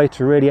 That's the only way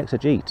to really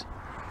exegete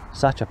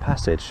such a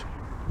passage.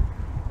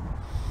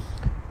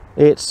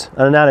 It's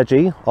an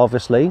analogy,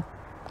 obviously,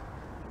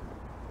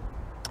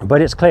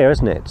 but it's clear,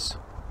 isn't it?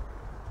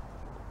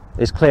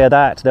 It's clear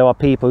that there are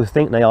people who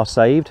think they are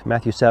saved.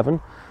 Matthew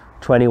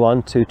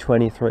 7:21 to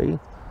 23.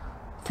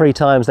 3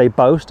 times they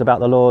boast about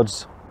the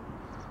Lord's,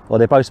 or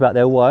they boast about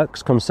their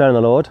works concerning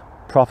the Lord,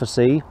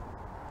 prophecy,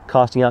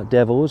 casting out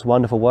devils,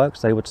 wonderful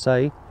works, they would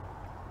say.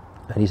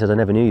 And he says, I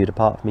never knew you,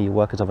 depart from me, you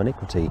workers of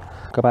iniquity.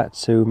 Go back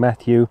to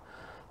Matthew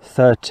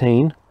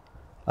 13,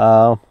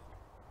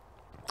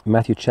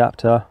 Matthew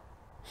chapter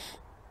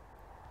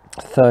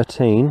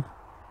 13.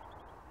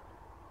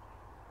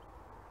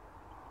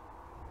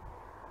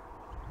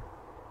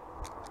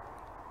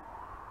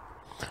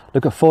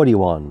 Look at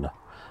 41.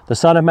 The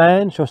Son of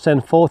Man shall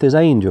send forth his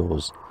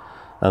angels,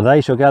 and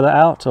they shall gather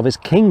out of his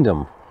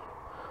kingdom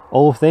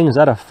all things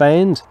that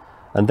offend,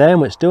 and them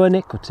which do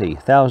iniquity,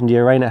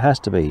 1,000-year reign it has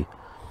to be,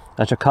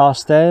 and shall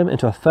cast them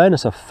into a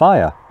furnace of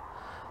fire.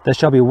 There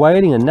shall be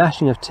wailing and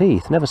gnashing of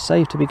teeth, never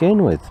saved to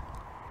begin with.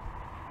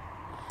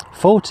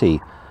 40.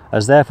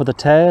 As therefore the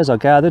tares are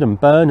gathered and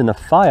burned in the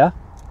fire,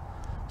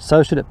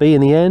 so should it be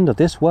in the end of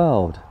this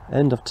world,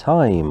 end of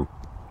time.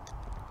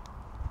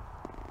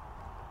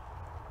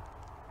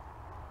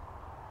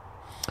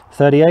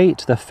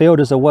 38. The field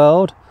is the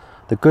world,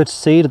 the good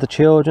seed of the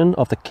children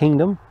of the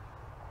kingdom,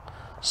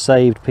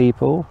 saved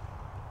people.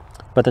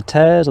 But the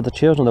tares are the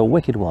children of the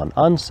wicked one,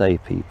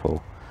 unsaved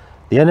people.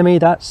 The enemy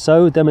that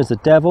sowed them is the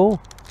devil.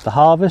 The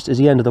harvest is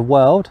the end of the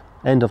world,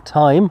 end of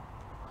time,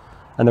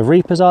 and the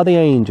reapers are the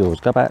angels.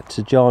 Go back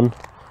to John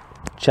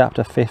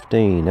chapter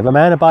 15. If a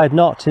man abide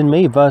not in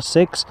me, verse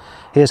 6,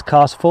 he is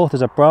cast forth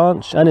as a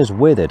branch and is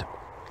withered.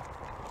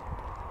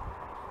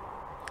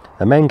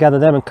 And men gather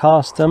them and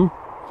cast them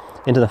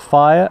into the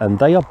fire, and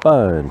they are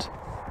burned.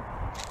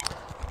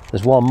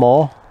 There's one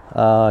more.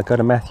 Go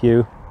to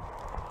Matthew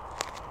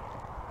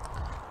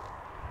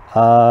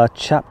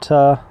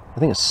chapter, I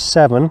think it's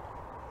 7.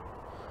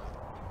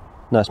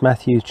 No, it's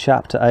Matthew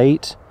chapter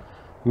 8.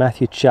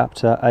 Matthew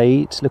chapter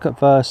 8. Look at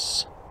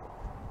verse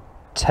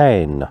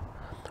 10.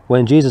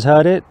 When Jesus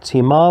heard it,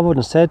 he marveled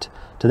and said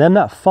to them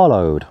that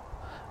followed,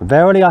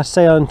 Verily I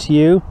say unto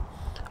you,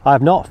 I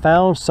have not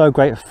found so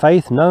great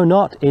faith, no,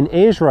 not in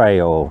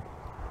Israel.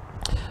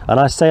 And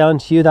I say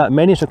unto you that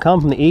many shall come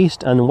from the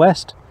east and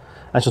west,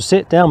 and shall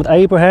sit down with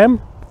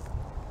Abraham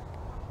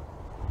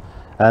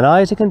and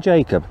Isaac and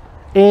Jacob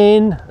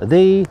in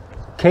the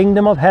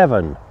kingdom of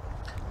heaven.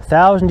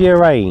 1,000-year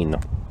reign.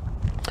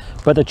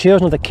 But the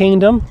children of the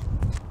kingdom,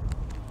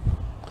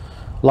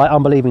 like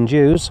unbelieving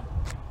Jews,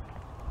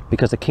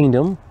 because the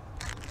kingdom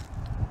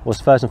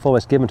was first and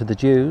foremost given to the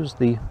Jews,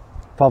 the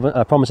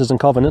promises and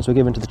covenants were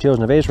given to the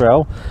children of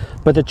Israel.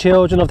 But the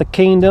children of the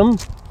kingdom,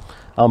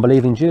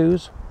 unbelieving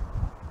Jews,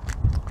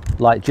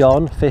 like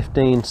John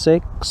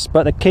 15:6,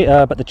 but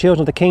the children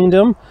of the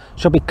kingdom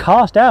shall be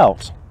cast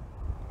out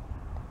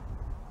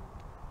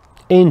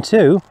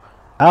into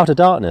outer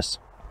darkness.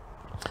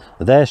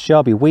 There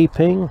shall be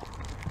weeping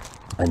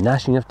and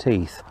gnashing of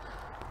teeth.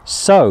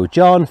 So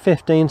John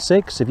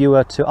 15:6, if you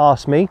were to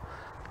ask me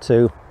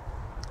to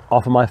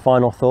offer my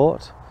final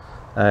thought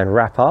and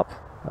wrap up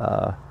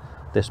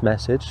this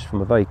message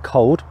from a very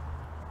cold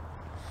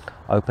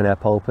open air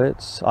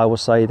pulpit, I will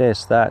say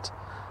this, that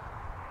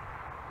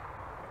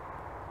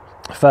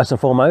first and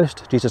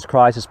foremost, Jesus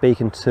Christ is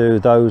speaking to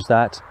those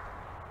that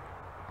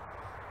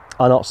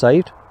are not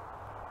saved,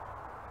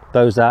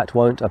 those that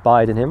won't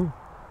abide in him,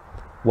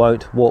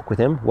 won't walk with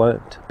him,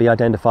 won't be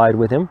identified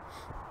with him,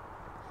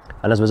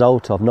 and as a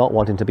result of not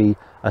wanting to be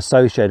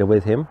associated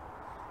with him,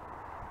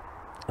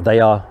 they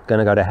are going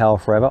to go to hell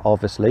forever,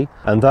 obviously.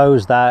 And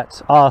those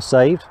that are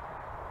saved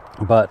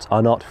but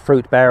are not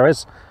fruit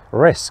bearers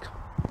risk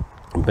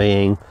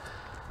being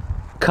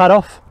cut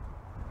off,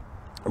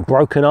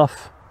 broken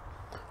off.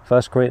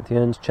 1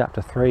 Corinthians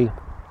chapter 3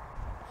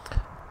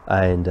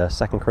 and 2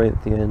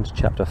 Corinthians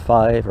chapter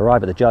 5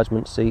 arrive at the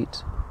judgment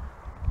seat.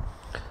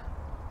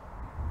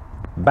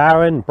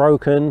 Barren,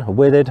 broken,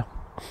 withered,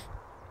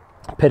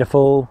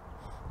 pitiful,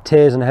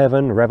 tears in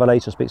heaven.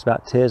 Revelation speaks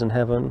about tears in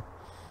heaven,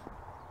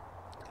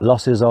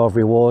 losses of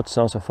reward,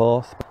 so on and so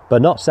forth,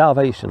 but not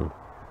salvation.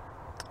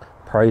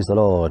 Praise the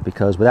Lord,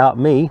 because without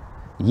me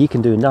ye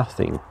can do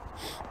nothing.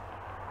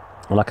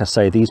 And like I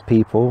say, these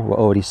people were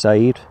already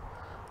saved,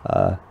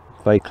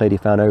 very clearly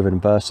found over in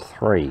verse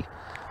 3,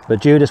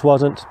 but Judas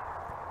wasn't,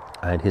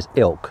 and his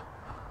ilk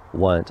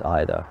weren't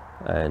either.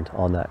 And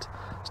on that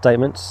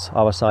statement,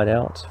 I will sign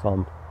out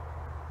from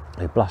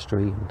a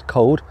blustery and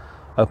cold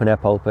open air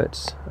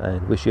pulpit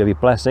and wish you every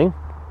blessing,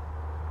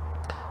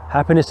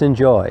 happiness and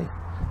joy,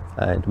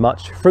 and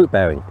much fruit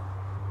bearing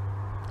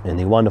in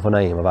the wonderful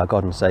name of our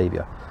God and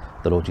Saviour,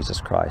 the Lord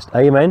Jesus Christ.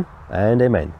 Amen and amen.